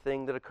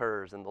everything that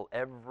occurs in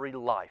every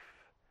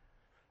life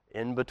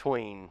in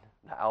between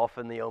the Alpha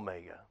and the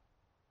Omega,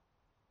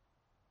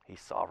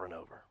 He's sovereign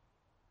over.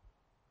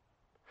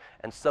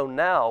 And so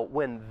now,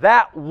 when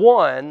that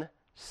one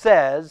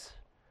says,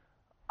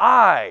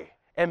 I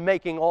am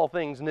making all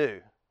things new,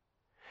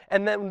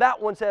 and then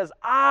that one says,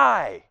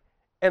 I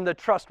am the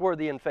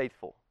trustworthy and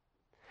faithful,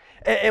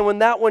 and when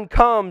that one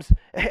comes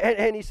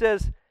and he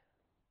says,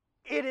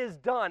 it is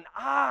done,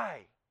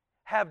 I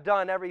have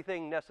done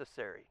everything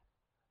necessary,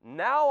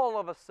 now all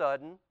of a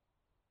sudden,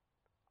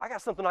 I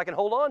got something I can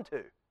hold on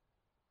to.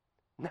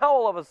 Now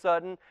all of a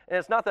sudden, and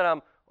it's not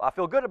that I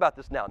feel good about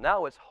this now.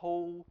 Now it's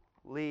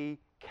holy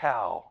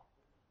cow.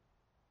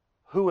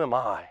 Who am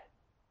I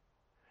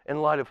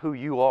in light of who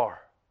you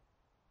are?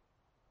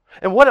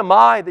 And what am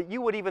I that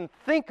you would even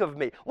think of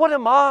me? What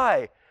am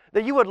I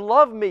that you would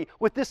love me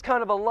with this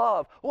kind of a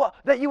love? Well,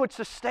 that you would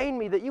sustain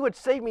me, that you would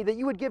save me, that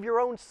you would give your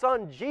own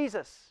Son,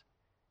 Jesus.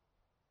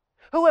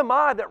 Who am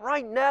I that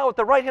right now at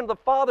the right hand of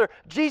the Father,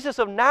 Jesus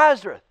of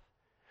Nazareth,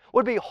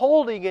 would be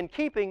holding and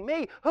keeping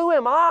me? Who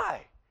am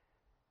I?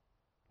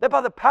 That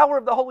by the power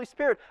of the Holy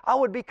Spirit, I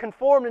would be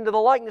conformed into the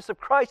likeness of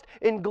Christ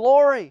in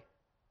glory.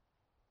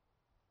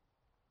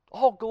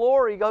 All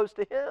glory goes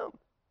to Him.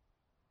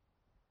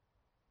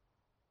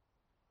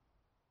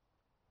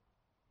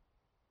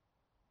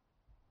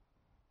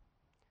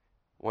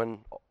 One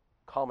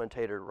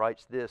commentator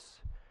writes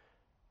this,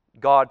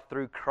 God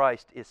through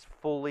Christ is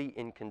fully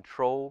in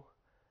control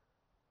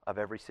of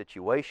every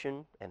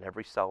situation and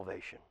every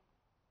salvation.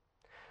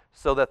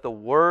 So that the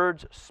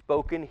words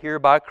spoken here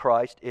by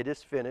Christ, it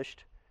is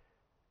finished,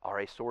 are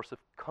a source of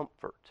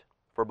comfort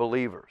for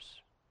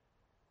believers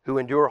who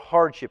endure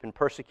hardship and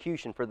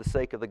persecution for the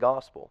sake of the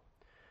gospel.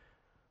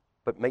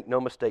 But make no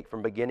mistake,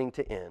 from beginning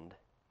to end,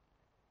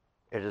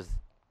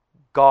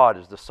 God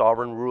is the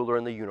sovereign ruler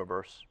in the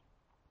universe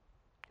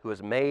who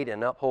has made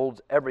and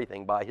upholds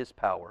everything by His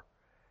power.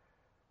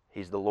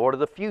 He's the Lord of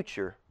the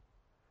future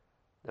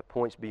that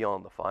points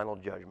beyond the final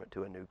judgment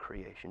to a new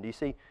creation. Do you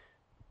see?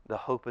 The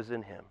hope is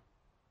in Him.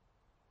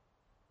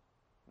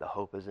 The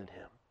hope is in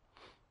Him.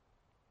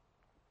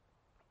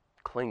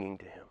 Clinging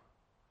to Him.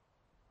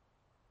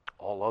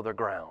 All other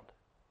ground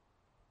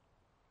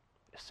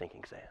is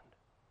sinking sand.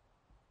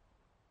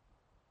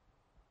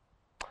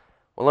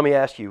 Well, let me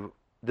ask you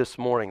this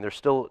morning, there's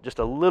still just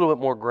a little bit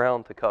more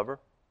ground to cover.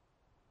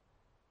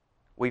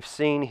 We've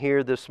seen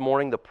here this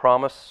morning the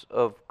promise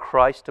of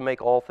Christ to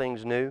make all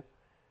things new.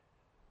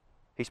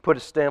 He's put a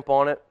stamp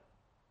on it.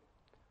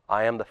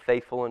 I am the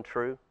faithful and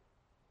true.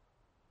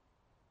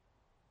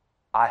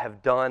 I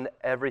have done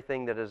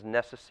everything that is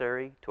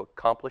necessary to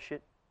accomplish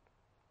it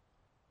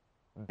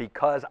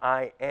because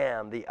I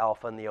am the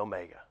Alpha and the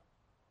Omega.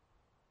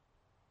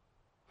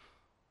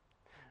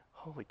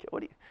 Holy cow,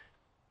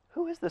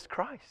 who is this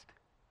Christ?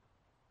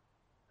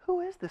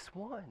 Who is this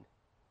one?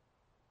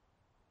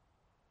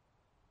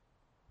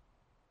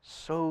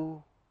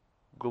 So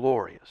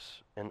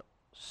glorious and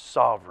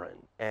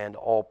sovereign and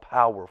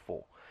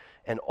all-powerful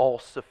and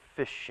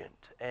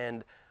all-sufficient.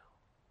 And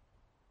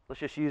let's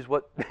just use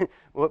what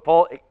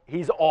Paul,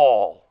 He's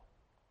all.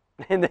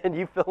 And then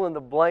you fill in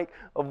the blank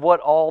of what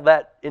all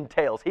that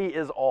entails. He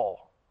is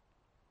all.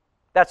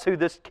 That's who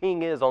this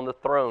king is on the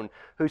throne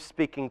who's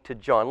speaking to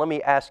John. Let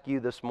me ask you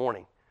this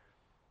morning,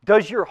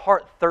 does your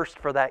heart thirst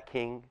for that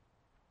king?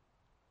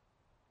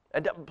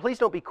 And please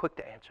don't be quick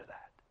to answer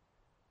that.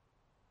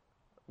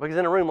 Because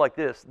in a room like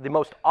this, the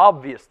most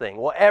obvious thing,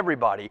 well,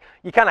 everybody,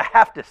 you kind of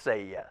have to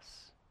say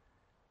yes.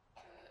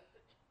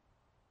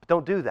 But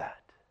don't do that.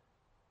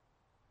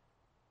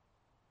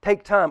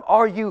 Take time.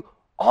 Are you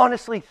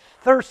honestly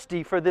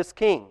thirsty for this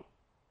king?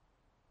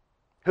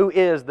 Who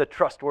is the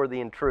trustworthy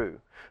and true?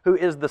 Who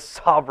is the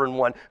sovereign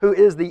one? Who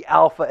is the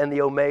Alpha and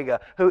the Omega?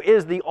 Who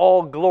is the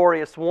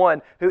all-glorious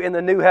one? Who in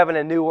the new heaven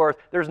and new earth,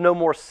 there's no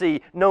more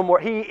sea, no more.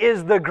 He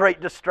is the great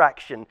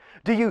distraction.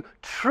 Do you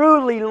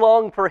truly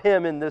long for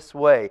Him in this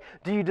way?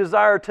 Do you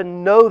desire to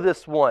know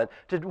this one,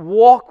 to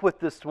walk with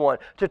this one,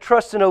 to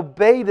trust and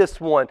obey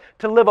this one,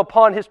 to live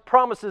upon His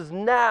promises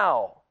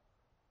now?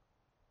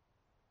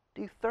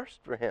 Do you thirst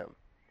for Him?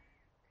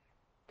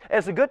 And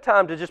it's a good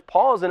time to just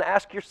pause and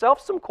ask yourself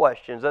some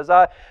questions, as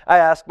I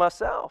ask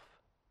myself.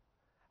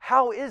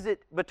 How is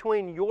it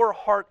between your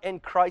heart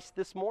and Christ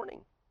this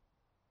morning?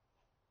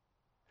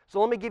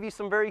 So let me give you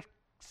some very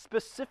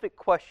specific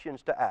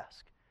questions to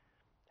ask.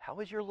 How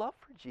is your love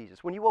for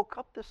Jesus when you woke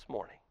up this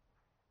morning?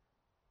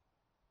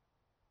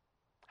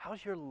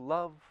 How's your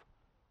love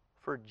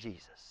for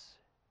Jesus?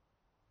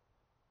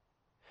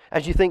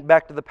 As you think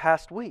back to the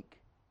past week,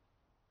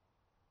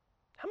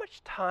 how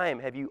much time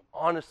have you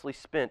honestly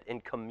spent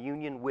in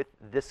communion with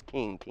this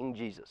King, King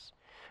Jesus?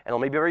 And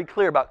let me be very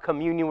clear about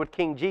communion with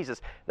King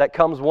Jesus. That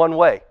comes one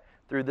way,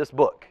 through this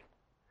book.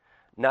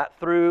 Not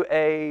through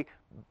a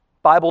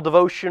Bible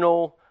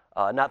devotional,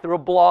 not through a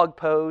blog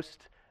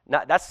post.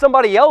 That's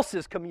somebody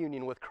else's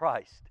communion with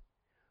Christ.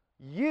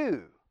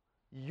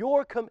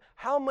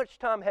 How much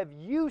time have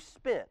you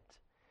spent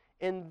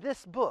in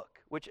this book,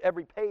 which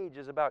every page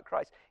is about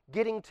Christ,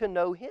 getting to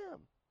know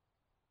Him?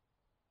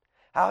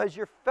 How has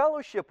your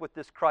fellowship with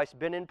this Christ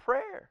been in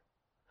prayer?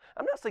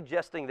 I'm not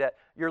suggesting that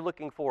you're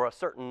looking for a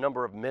certain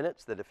number of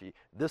minutes, that if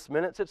this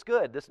minutes it's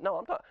good.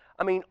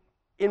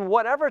 In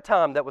whatever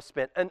time that was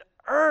spent, an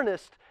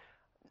earnest,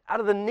 out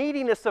of the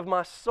neediness of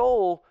my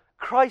soul,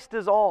 Christ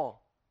is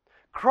all.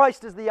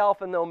 Christ is the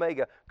Alpha and the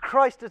Omega.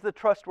 Christ is the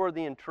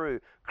trustworthy and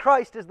true.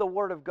 Christ is the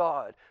Word of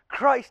God.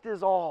 Christ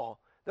is all.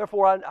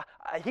 Therefore,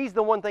 He's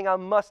the one thing I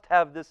must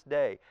have this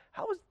day.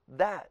 How is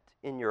that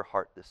in your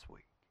heart this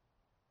week?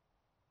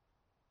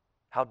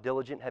 How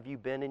diligent have you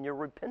been in your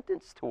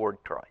repentance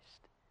toward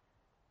Christ?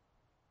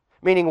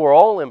 Meaning we're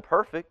all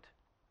imperfect.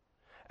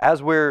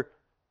 As we're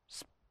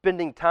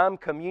spending time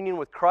communion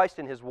with Christ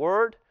and His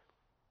Word,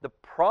 the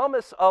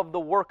promise of the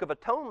work of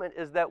atonement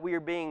is that we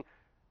are being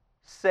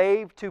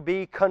saved to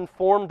be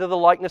conformed to the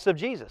likeness of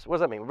Jesus. What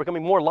does that mean? We're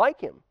becoming more like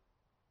Him.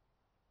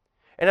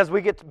 And as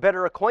we get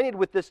better acquainted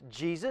with this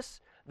Jesus,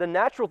 the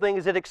natural thing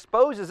is it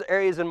exposes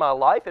areas in my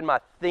life, in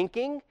my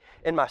thinking,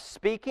 in my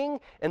speaking,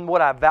 and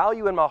what I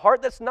value in my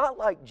heart that's not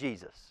like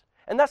Jesus.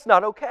 And that's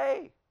not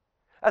okay.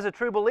 As a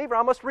true believer,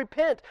 I must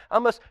repent. I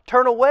must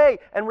turn away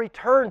and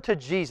return to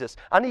Jesus.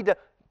 I need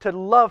to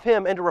love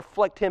Him and to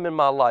reflect Him in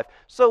my life.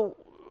 So,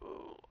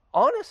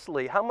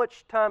 honestly, how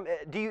much time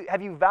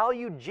have you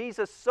valued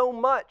Jesus so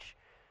much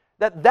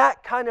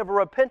that kind of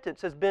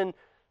repentance has been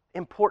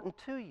important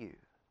to you?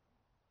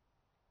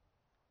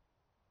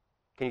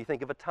 Can you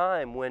think of a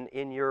time when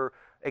in your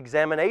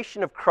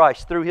examination of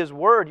Christ through His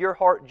Word, your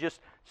heart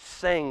just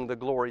sang the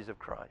glories of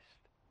Christ?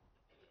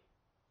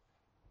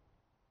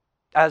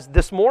 As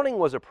this morning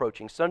was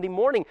approaching, Sunday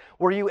morning,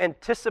 were you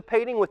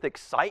anticipating with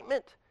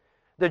excitement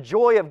the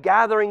joy of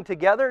gathering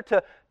together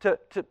to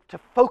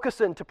focus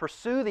and to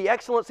pursue the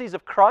excellencies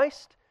of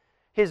Christ,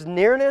 His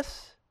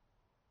nearness?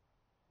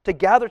 To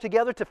gather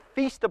together, to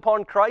feast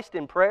upon Christ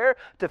in prayer,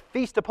 to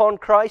feast upon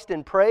Christ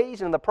in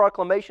praise and the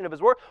proclamation of His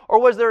Word? Or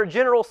was there a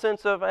general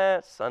sense of,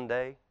 it's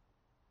Sunday,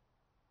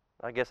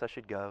 I guess I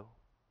should go.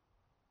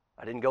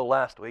 I didn't go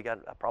last week, I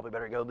probably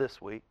better go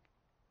this week.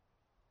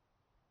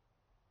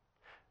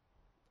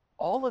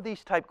 All of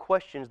these type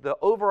questions,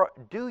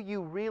 do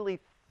you really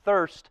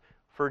thirst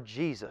for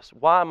Jesus?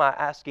 Why am I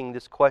asking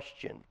this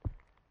question?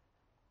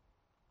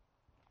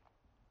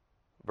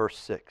 Verse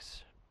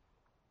 6.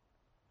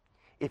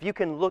 If you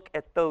can look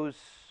at those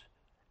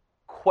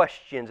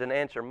questions and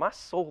answer, my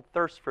soul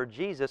thirsts for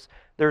Jesus,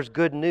 there's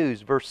good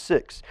news. Verse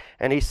 6,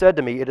 and He said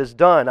to me, it is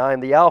done. I am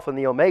the Alpha and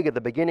the Omega, the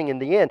beginning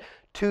and the end.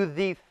 To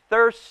the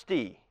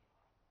thirsty,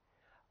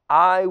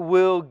 I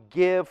will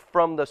give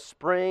from the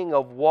spring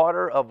of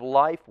water of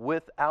life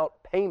without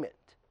payment.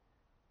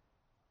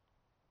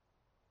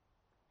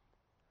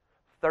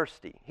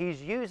 Thirsty.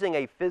 He's using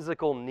a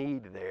physical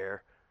need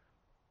there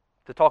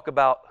to talk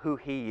about who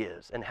He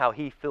is and how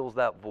He fills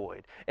that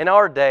void. In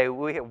our day,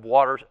 we have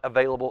water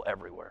available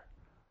everywhere.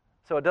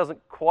 So it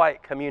doesn't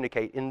quite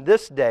communicate. In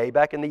this day,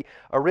 back in the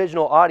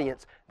original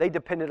audience, they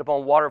depended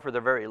upon water for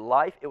their very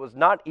life. It was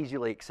not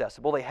easily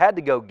accessible. They had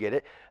to go get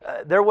it.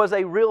 There was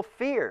a real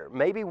fear.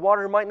 Maybe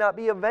water might not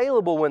be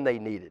available when they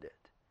needed it.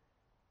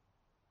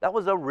 That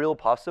was a real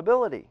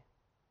possibility.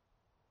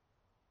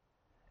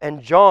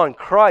 And John,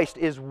 Christ,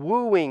 is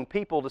wooing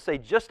people to say,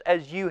 just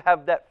as you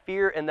have that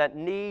fear and that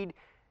need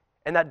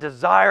and that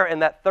desire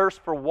and that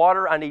thirst for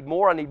water, I need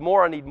more, I need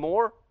more, I need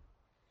more.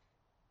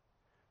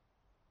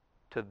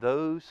 To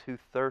those who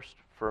thirst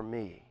for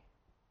me,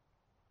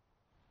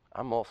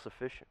 I'm all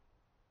sufficient.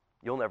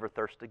 You'll never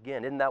thirst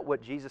again. Isn't that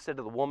what Jesus said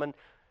to the woman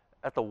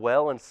at the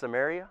well in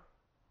Samaria?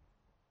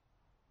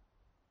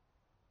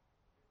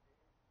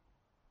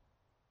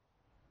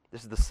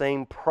 This is the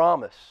same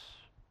promise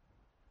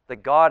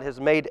that God has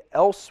made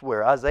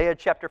elsewhere. Isaiah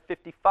chapter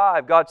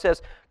 55, God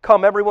says,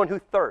 come everyone who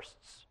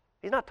thirsts.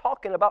 He's not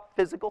talking about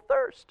physical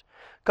thirst.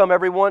 Come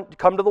everyone,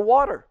 come to the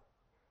water.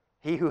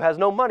 He who has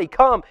no money,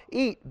 come,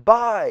 eat,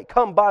 buy.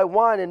 Come buy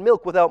wine and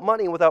milk without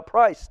money and without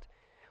price.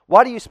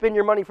 Why do you spend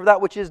your money for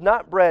that which is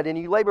not bread, and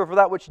you labor for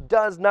that which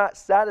does not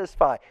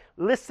satisfy?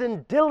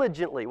 Listen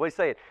diligently. What are you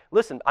saying?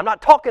 Listen, I'm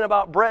not talking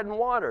about bread and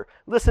water.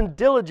 Listen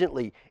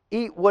diligently.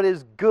 Eat what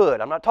is good.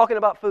 I'm not talking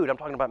about food. I'm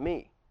talking about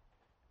me.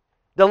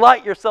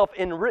 Delight yourself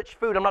in rich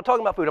food. I'm not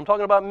talking about food. I'm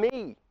talking about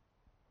me.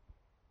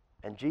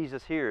 And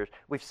Jesus hears.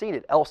 We've seen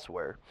it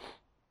elsewhere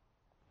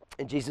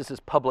in Jesus'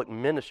 public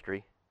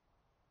ministry.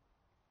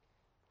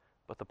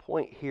 But the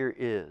point here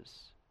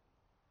is,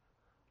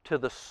 to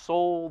the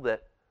soul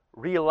that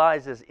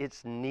realizes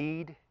its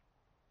need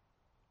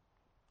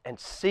and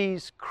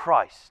sees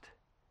Christ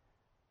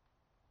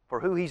for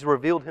who He's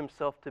revealed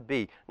Himself to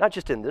be, not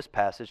just in this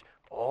passage,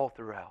 all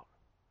throughout,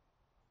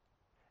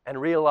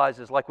 and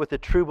realizes, like with the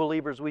true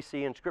believers we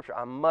see in Scripture,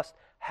 I must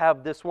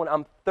have this one.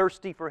 I'm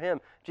thirsty for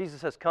Him.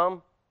 Jesus says,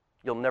 come,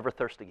 you'll never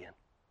thirst again.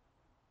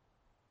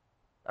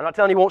 I'm not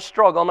telling you won't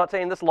struggle. I'm not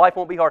saying this life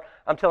won't be hard.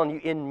 I'm telling you,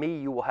 in me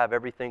you will have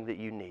everything that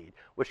you need,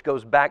 which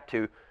goes back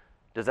to,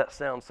 does that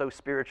sound so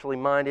spiritually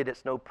minded?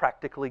 It's no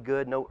practically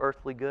good, no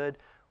earthly good?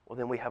 Well,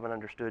 then we haven't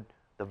understood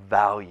the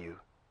value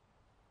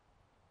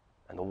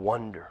and the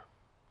wonder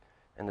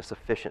and the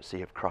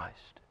sufficiency of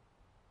Christ.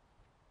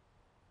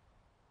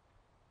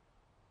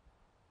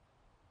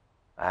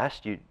 I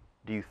asked you,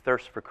 do you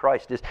thirst for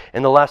Christ?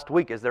 In the last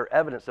week, is there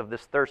evidence of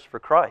this thirst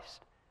for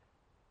Christ?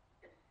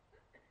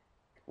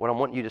 What I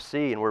want you to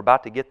see, and we're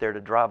about to get there to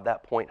drive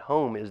that point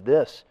home, is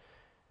this.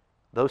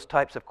 Those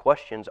types of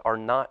questions are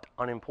not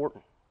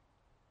unimportant.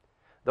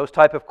 Those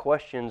type of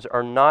questions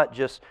are not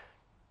just,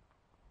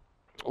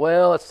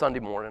 well, it's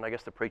Sunday morning. I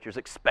guess the preacher's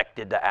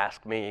expected to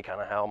ask me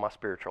kind of how my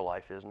spiritual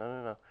life is.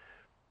 No.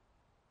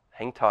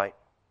 Hang tight.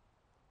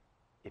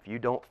 If you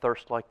don't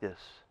thirst like this,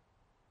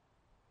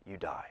 you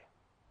die.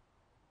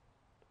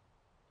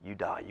 You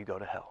die. You go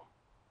to hell.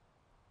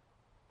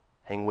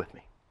 Hang with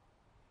me.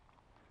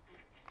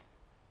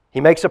 He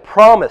makes a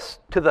promise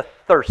to the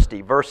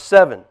thirsty. Verse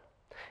 7.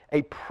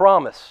 A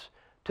promise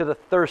to the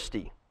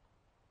thirsty.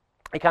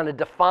 He kind of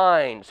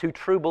defines who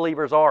true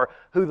believers are,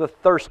 who the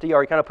thirsty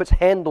are. He kind of puts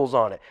handles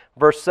on it.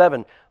 Verse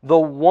 7. The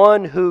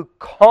one who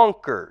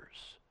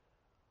conquers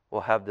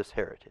will have this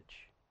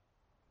heritage.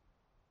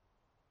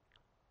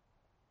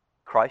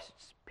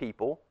 Christ's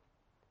people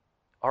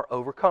are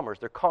overcomers.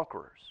 They're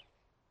conquerors.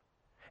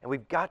 And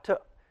we've got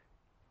to,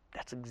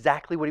 that's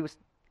exactly what He was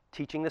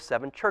teaching the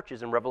 7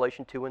 churches in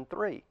Revelation 2 and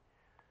 3.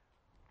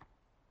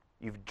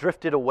 You've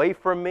drifted away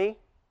from me.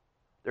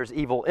 There's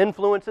evil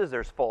influences.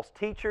 There's false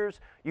teachers.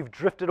 You've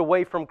drifted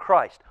away from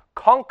Christ.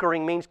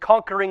 Conquering means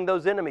conquering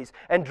those enemies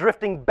and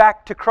drifting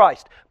back to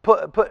Christ,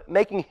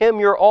 making Him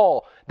your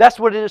all. That's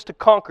what it is to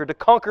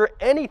conquer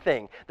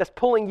anything that's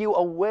pulling you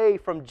away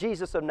from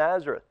Jesus of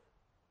Nazareth.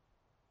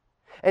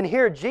 And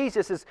here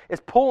Jesus is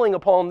pulling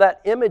upon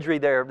that imagery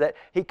there that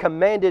He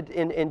commanded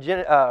in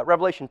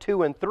Revelation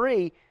 2 and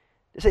 3.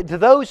 To say, to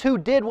those who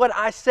did what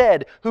I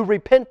said, who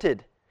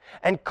repented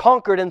and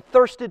conquered and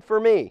thirsted for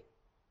me,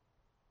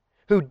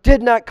 who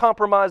did not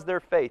compromise their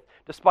faith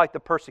despite the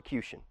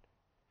persecution,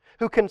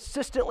 who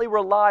consistently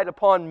relied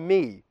upon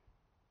me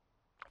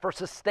for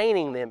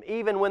sustaining them,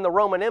 even when the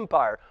Roman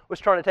Empire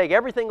was trying to take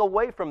everything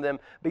away from them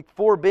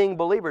before being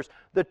believers.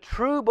 The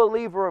true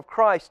believer of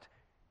Christ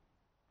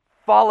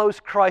follows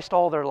Christ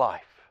all their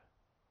life.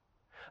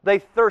 They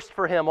thirst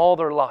for Him all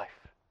their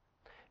life.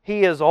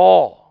 He is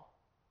all.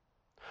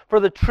 For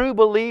the true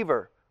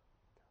believer,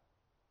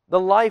 the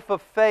life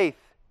of faith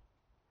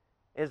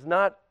is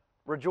not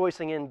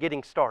rejoicing in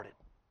getting started.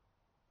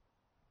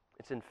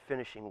 It's in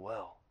finishing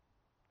well.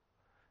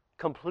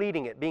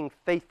 Completing it, being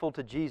faithful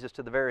to Jesus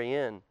to the very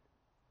end.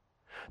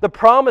 The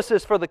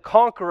promises for the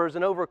conquerors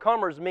and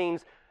overcomers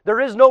means there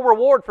is no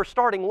reward for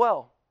starting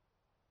well.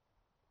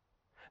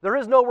 There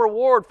is no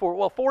reward for,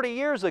 well, 40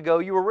 years ago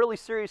you were really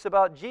serious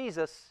about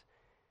Jesus,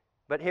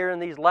 but here in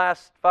these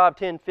last 5,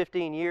 10,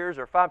 15 years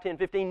or 5, 10,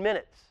 15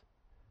 minutes,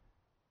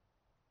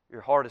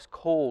 your heart is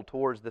cold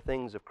towards the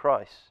things of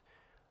Christ.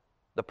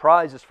 The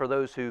prize is for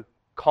those who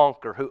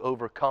conquer, who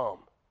overcome,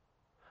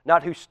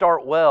 not who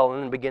start well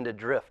and then begin to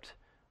drift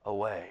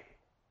away.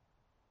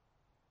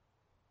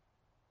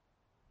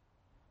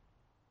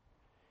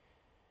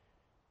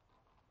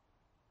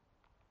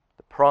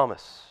 The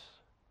promise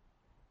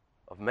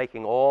of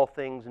making all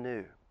things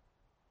new,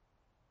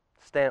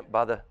 stamped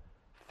by the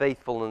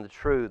faithful and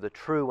the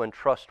true and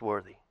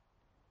trustworthy.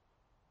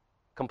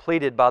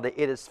 completed by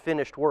the it is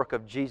finished work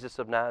of Jesus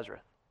of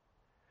Nazareth,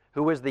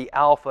 who is the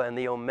Alpha and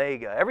the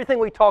Omega. Everything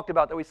we talked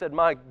about that we said,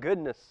 my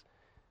goodness,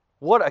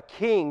 what a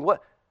king.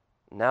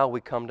 Now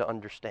we come to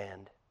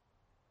understand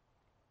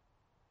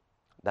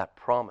that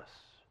promise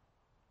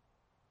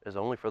is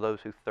only for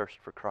those who thirst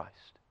for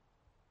Christ,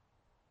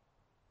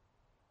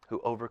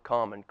 who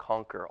overcome and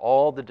conquer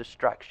all the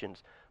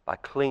distractions by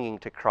clinging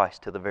to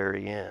Christ to the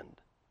very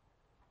end.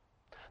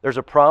 There's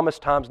a promise,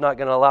 time's not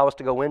going to allow us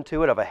to go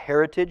into it, of a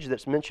heritage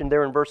that's mentioned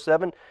there in verse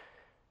 7.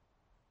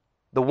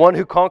 The one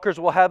who conquers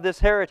will have this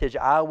heritage.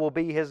 I will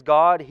be his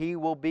God, he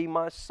will be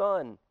my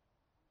son.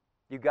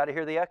 You've got to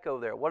hear the echo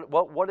there.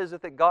 What is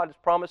it that God has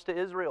promised to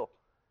Israel?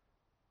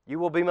 You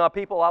will be my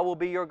people, I will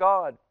be your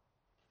God.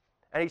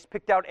 And He's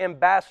picked out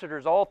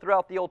ambassadors all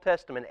throughout the Old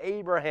Testament.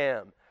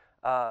 Abraham,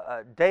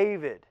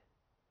 David.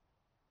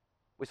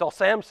 We saw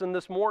Samson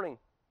this morning.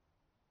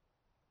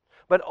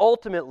 But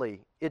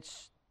ultimately,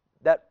 it's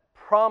that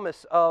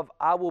promise of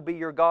I will be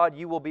your God,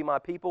 you will be my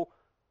people,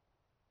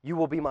 you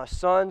will be my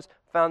sons,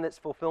 found its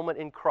fulfillment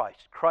in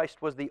Christ.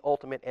 Christ was the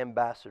ultimate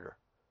ambassador.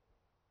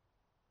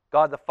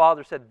 God the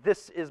Father said,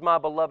 this is my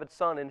beloved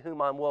Son in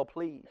whom I'm well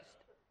pleased.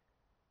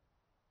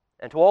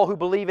 And to all who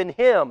believe in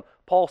Him,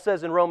 Paul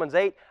says in Romans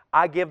 8,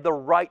 I give the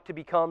right to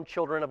become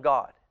children of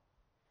God.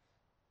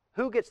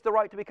 Who gets the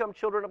right to become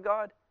children of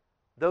God?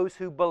 Those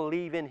who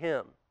believe in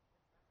Him.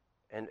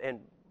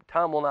 And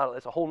time will not,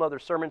 it's a whole other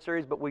sermon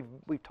series, but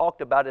we've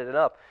talked about it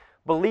enough.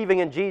 Believing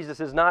in Jesus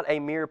is not a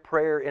mere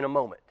prayer in a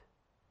moment.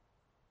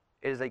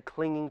 It is a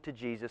clinging to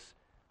Jesus,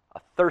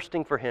 a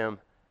thirsting for Him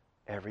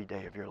every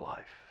day of your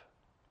life.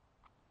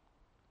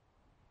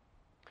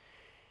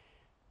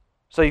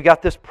 So you've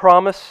got this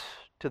promise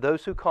to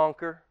those who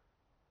conquer,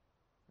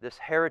 this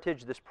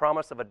heritage, this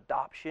promise of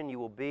adoption. You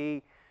will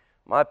be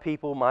my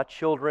people, my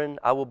children.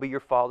 I will be your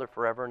Father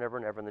forever and ever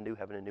and ever in the new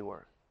heaven and new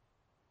earth.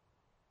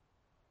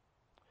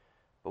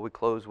 But we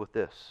close with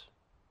this.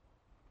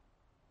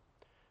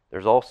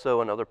 There's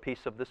also another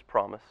piece of this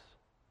promise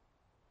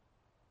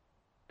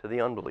to the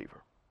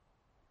unbeliever.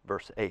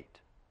 Verse 8.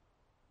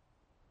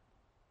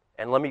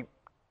 And let me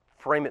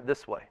frame it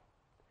this way.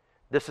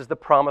 This is the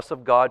promise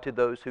of God to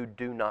those who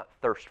do not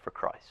thirst for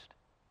Christ.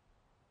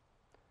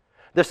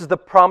 This is the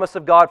promise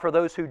of God for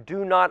those who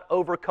do not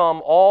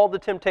overcome all the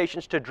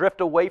temptations to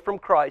drift away from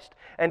Christ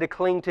and to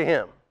cling to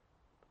Him.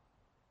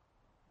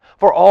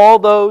 For all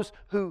those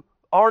who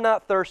are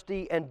not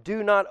thirsty and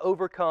do not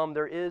overcome,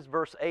 there is,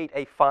 verse 8,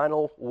 a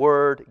final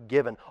word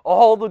given.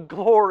 All the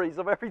glories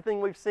of everything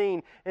we've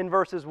seen in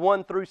verses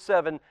 1 through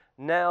 7.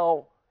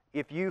 Now,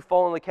 if you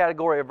fall in the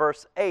category of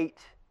verse 8,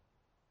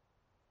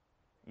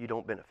 you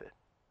don't benefit.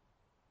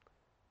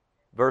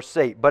 Verse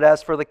 8, but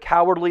as for the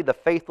cowardly, the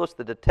faithless,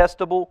 the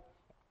detestable,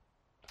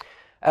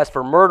 as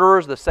for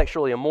murderers, the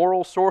sexually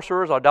immoral,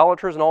 sorcerers,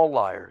 idolaters, and all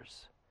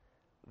liars,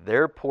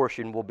 their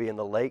portion will be in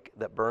the lake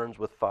that burns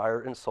with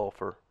fire and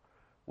sulfur,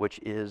 which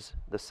is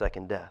the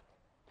second death.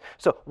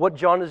 So what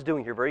John is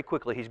doing here very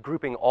quickly, he's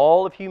grouping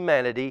all of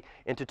humanity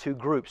into two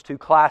groups, two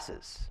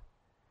classes.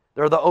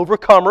 There are the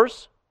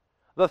overcomers,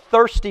 the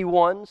thirsty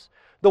ones,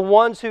 the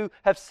ones who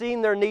have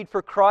seen their need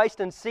for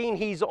Christ and seen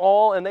He's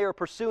all, and they are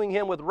pursuing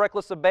Him with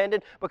reckless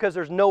abandon because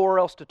there's nowhere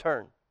else to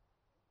turn.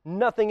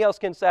 Nothing else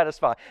can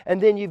satisfy. And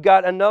then you've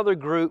got another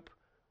group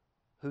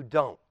who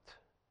don't.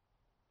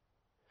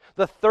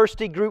 The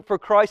thirsty group for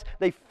Christ,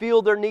 they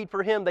feel their need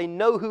for Him. They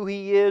know who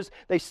He is.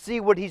 They see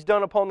what He's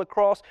done upon the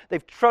cross.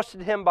 They've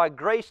trusted Him by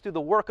grace through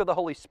the work of the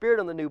Holy Spirit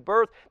and the new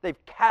birth.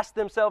 They've cast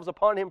themselves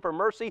upon Him for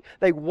mercy.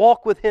 They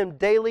walk with Him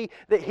daily,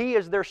 that He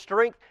is their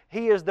strength,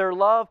 He is their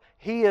love,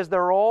 He is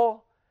their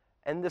all.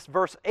 And this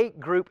verse 8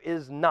 group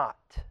is not.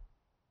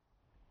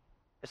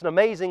 It's an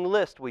amazing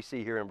list we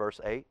see here in verse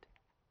 8.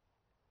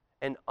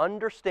 And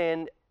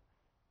understand,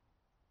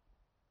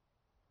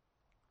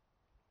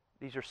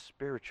 these are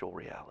spiritual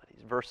realities.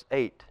 Verse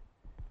 8,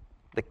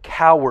 the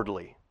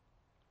cowardly.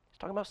 He's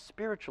talking about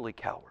spiritually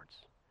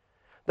cowards.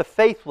 The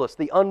faithless,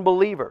 the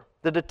unbeliever,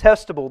 the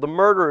detestable, the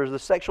murderers, the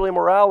sexually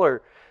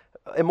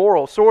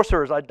immoral,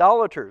 sorcerers,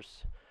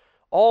 idolaters,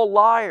 all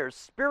liars,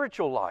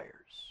 spiritual liars.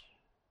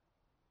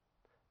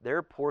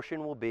 Their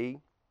portion will be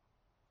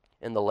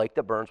in the lake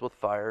that burns with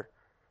fire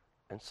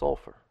and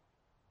sulfur.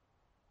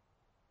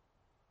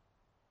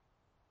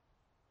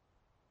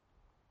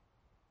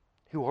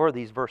 Who are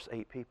these verse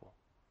 8 people?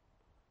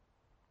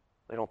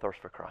 They don't thirst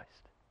for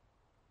Christ.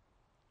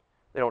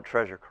 They don't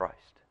treasure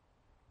Christ.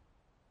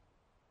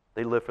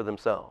 They live for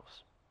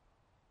themselves.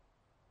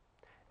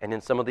 And in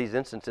some of these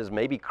instances,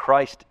 maybe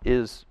Christ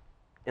is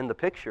in the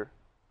picture,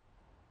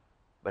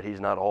 but He's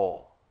not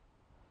all.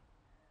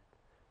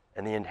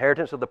 And the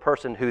inheritance of the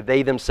person who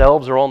they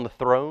themselves are on the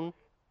throne,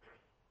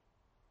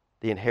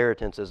 the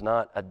inheritance is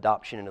not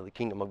adoption into the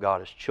kingdom of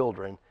God as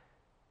children.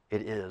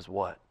 It is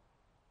what?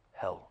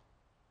 Hell.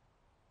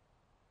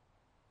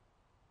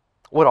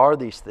 What are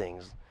these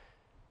things?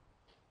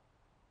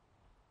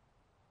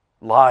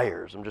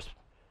 Liars. I'm just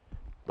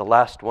the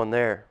last one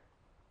there.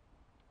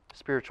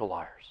 Spiritual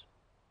liars.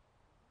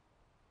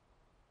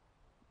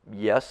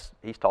 Yes,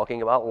 he's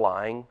talking about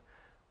lying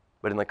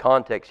But in the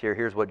context here,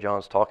 here's what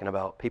John's talking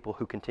about. People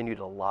who continue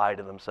to lie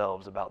to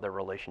themselves about their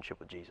relationship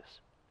with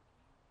Jesus.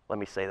 Let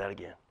me say that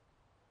again.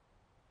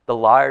 The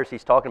liars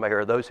he's talking about here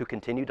are those who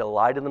continue to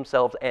lie to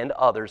themselves and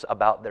others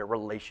about their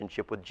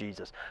relationship with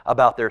Jesus,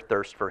 about their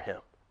thirst for Him.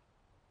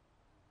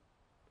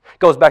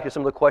 Goes back to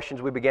some of the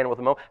questions we began with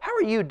a moment. How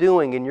are you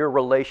doing in your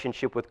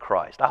relationship with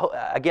Christ?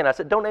 I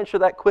said, don't answer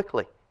that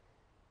quickly.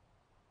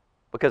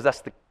 Because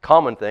that's the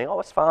common thing. Oh,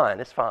 it's fine,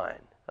 it's fine.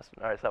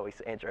 That's how we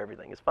answer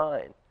everything. It's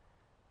fine.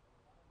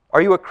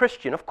 Are you a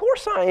Christian? Of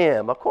course I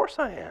am. Of course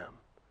I am.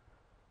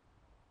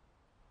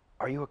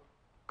 Are you a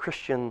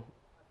Christian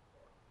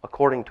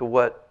according to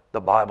what the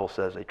Bible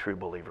says a true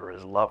believer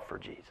is? Love for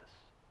Jesus.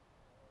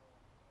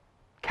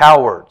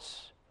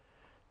 Cowards.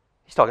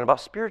 He's talking about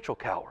spiritual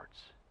cowards.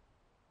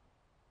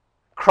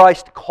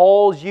 Christ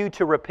calls you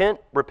to repent.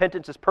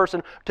 Repentance is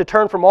person to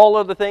turn from all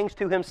other things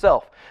to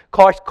Himself.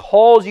 Christ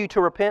calls you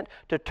to repent,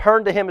 to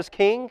turn to Him as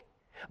King.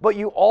 But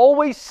you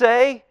always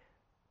say,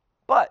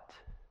 but.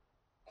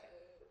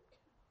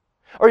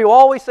 Or you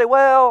always say,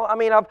 well,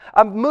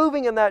 I'm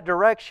moving in that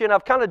direction.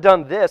 I've kind of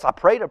done this. I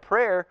prayed a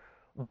prayer.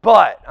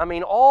 But,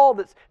 all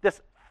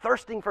this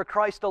thirsting for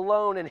Christ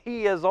alone and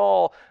He is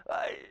all,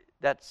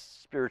 that's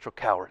spiritual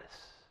cowardice.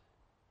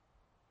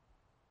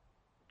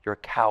 You're a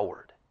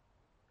coward.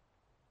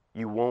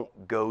 You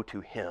won't go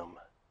to Him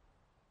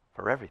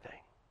for everything.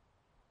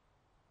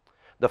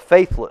 The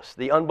faithless,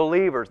 the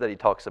unbelievers that he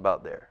talks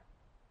about there.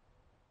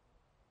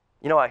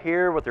 I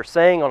hear what they're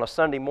saying on a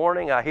Sunday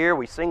morning.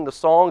 We sing the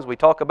songs. We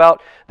talk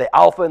about the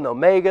Alpha and the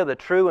Omega, the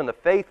true and the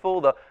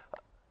faithful.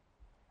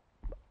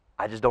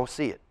 I just don't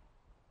see it.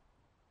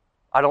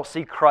 I don't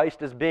see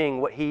Christ as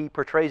being what He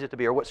portrays it to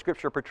be or what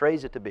Scripture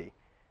portrays it to be.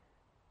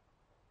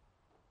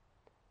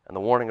 And the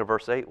warning of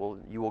verse 8,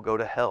 you will go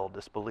to hell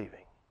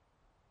disbelieving.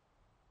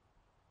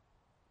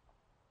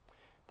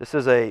 This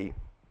is a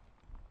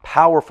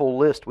powerful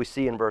list we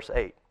see in verse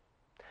 8.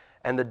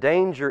 And the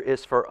danger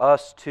is for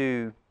us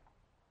to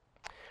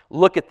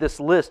look at this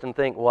list and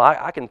think, well,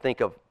 I can think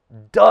of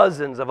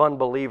dozens of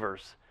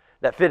unbelievers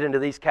that fit into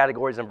these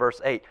categories in verse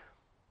 8.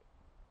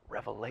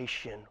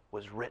 Revelation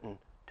was written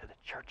to the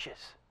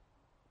churches,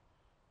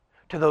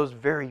 to those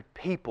very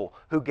people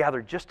who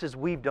gather just as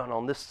we've done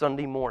on this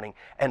Sunday morning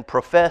and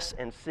profess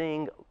and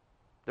sing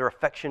their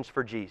affections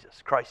for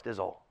Jesus. Christ is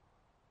all.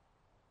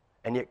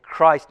 And yet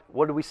Christ,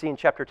 what do we see in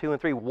chapter 2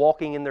 and 3?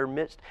 Walking in their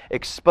midst,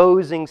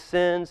 exposing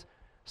sins.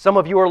 Some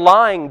of you are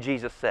lying,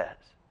 Jesus says.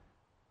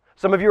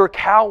 Some of you are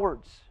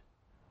cowards.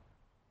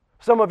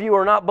 Some of you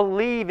are not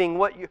believing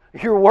what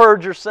your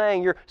words are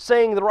saying. You're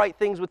saying the right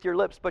things with your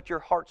lips, but your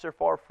hearts are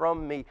far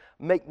from me.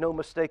 Make no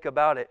mistake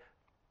about it.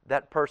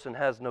 That person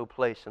has no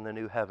place in the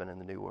new heaven and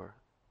the new earth.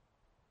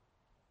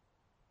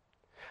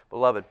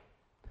 Beloved,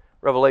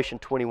 Revelation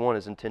 21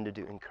 is intended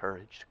to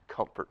encourage, to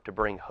comfort, to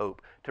bring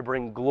hope, to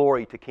bring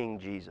glory to King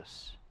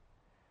Jesus.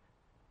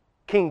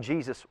 King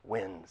Jesus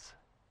wins.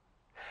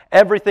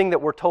 Everything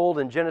that we're told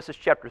in Genesis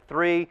chapter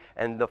 3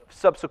 and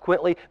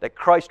subsequently that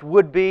Christ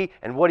would be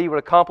and what He would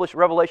accomplish,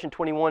 Revelation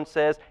 21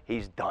 says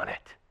He's done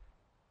it.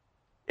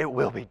 It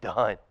will be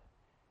done.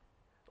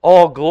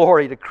 All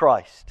glory to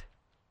Christ.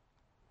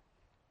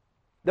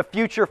 The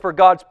future for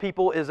God's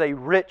people is a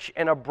rich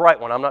and a bright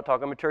one. I'm not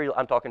talking material,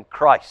 I'm talking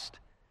Christ.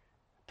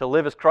 To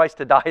live is Christ,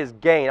 to die is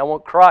gain. I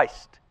want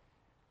Christ.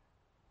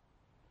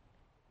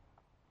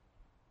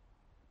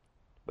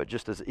 But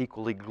just as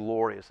equally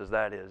glorious as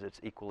that is, it's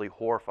equally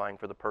horrifying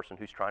for the person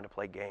who's trying to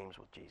play games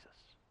with Jesus.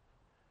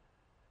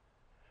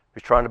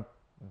 Who's trying to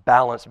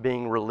balance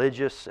being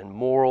religious and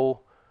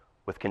moral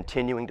with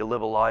continuing to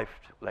live a life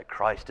that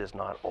Christ is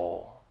not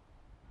all.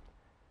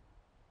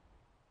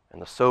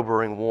 And the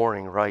sobering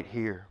warning right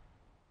here.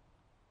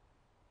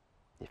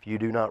 If you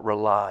do not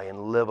rely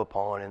and live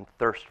upon and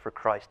thirst for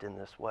Christ in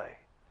this way,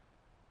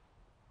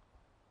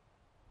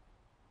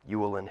 you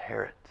will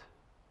inherit.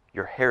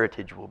 Your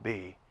heritage will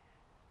be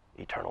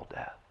eternal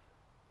death.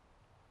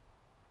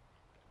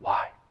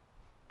 Why?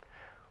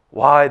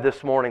 Why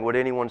this morning would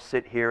anyone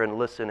sit here and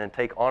listen and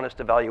take honest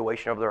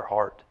evaluation of their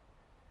heart?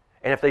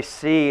 And if they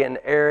see an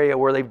area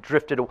where they've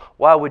drifted,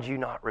 why would you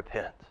not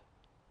repent?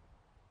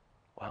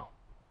 Well,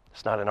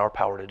 it's not in our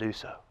power to do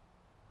so.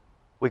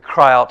 We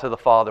cry out to the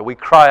Father. We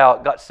cry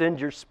out, God, send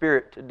your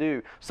Spirit to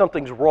do.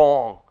 Something's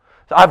wrong.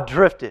 I've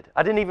drifted.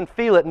 I didn't even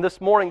feel it. And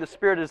this morning the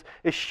Spirit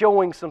is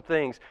showing some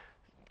things.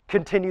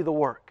 Continue the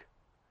work.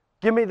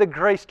 Give me the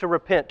grace to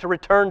repent, to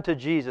return to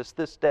Jesus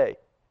this day.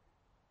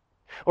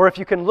 Or if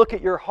you can look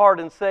at your heart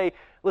and say,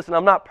 listen,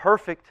 I'm not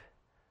perfect,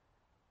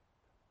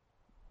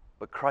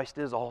 but Christ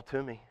is all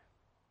to me.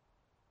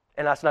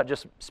 And that's not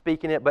just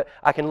speaking it, but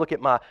I can look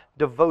at my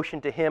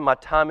devotion to Him, my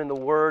time in the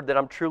Word, that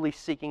I'm truly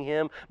seeking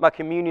Him, my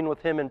communion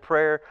with Him in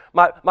prayer,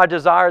 my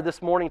desire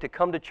this morning to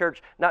come to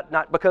church,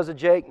 not because of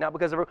Jake, not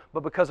because of her,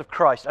 but because of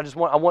Christ. I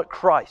want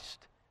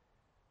Christ.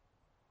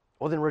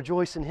 Well, then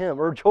rejoice in Him.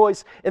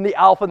 Rejoice in the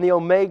Alpha and the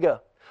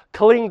Omega.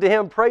 Cling to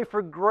Him. Pray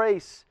for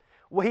grace.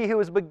 He who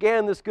has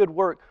began this good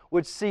work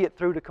would see it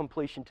through to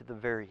completion to the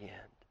very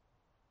end.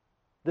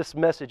 This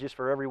message is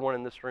for everyone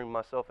in this room,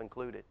 myself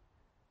included.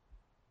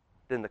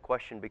 then the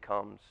question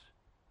becomes,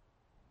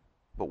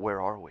 but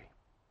where are we?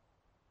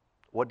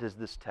 What does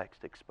this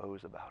text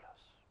expose about us?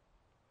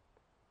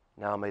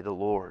 Now may the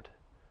Lord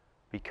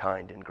be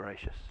kind and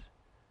gracious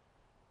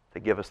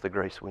to give us the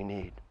grace we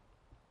need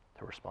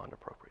to respond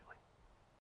appropriately.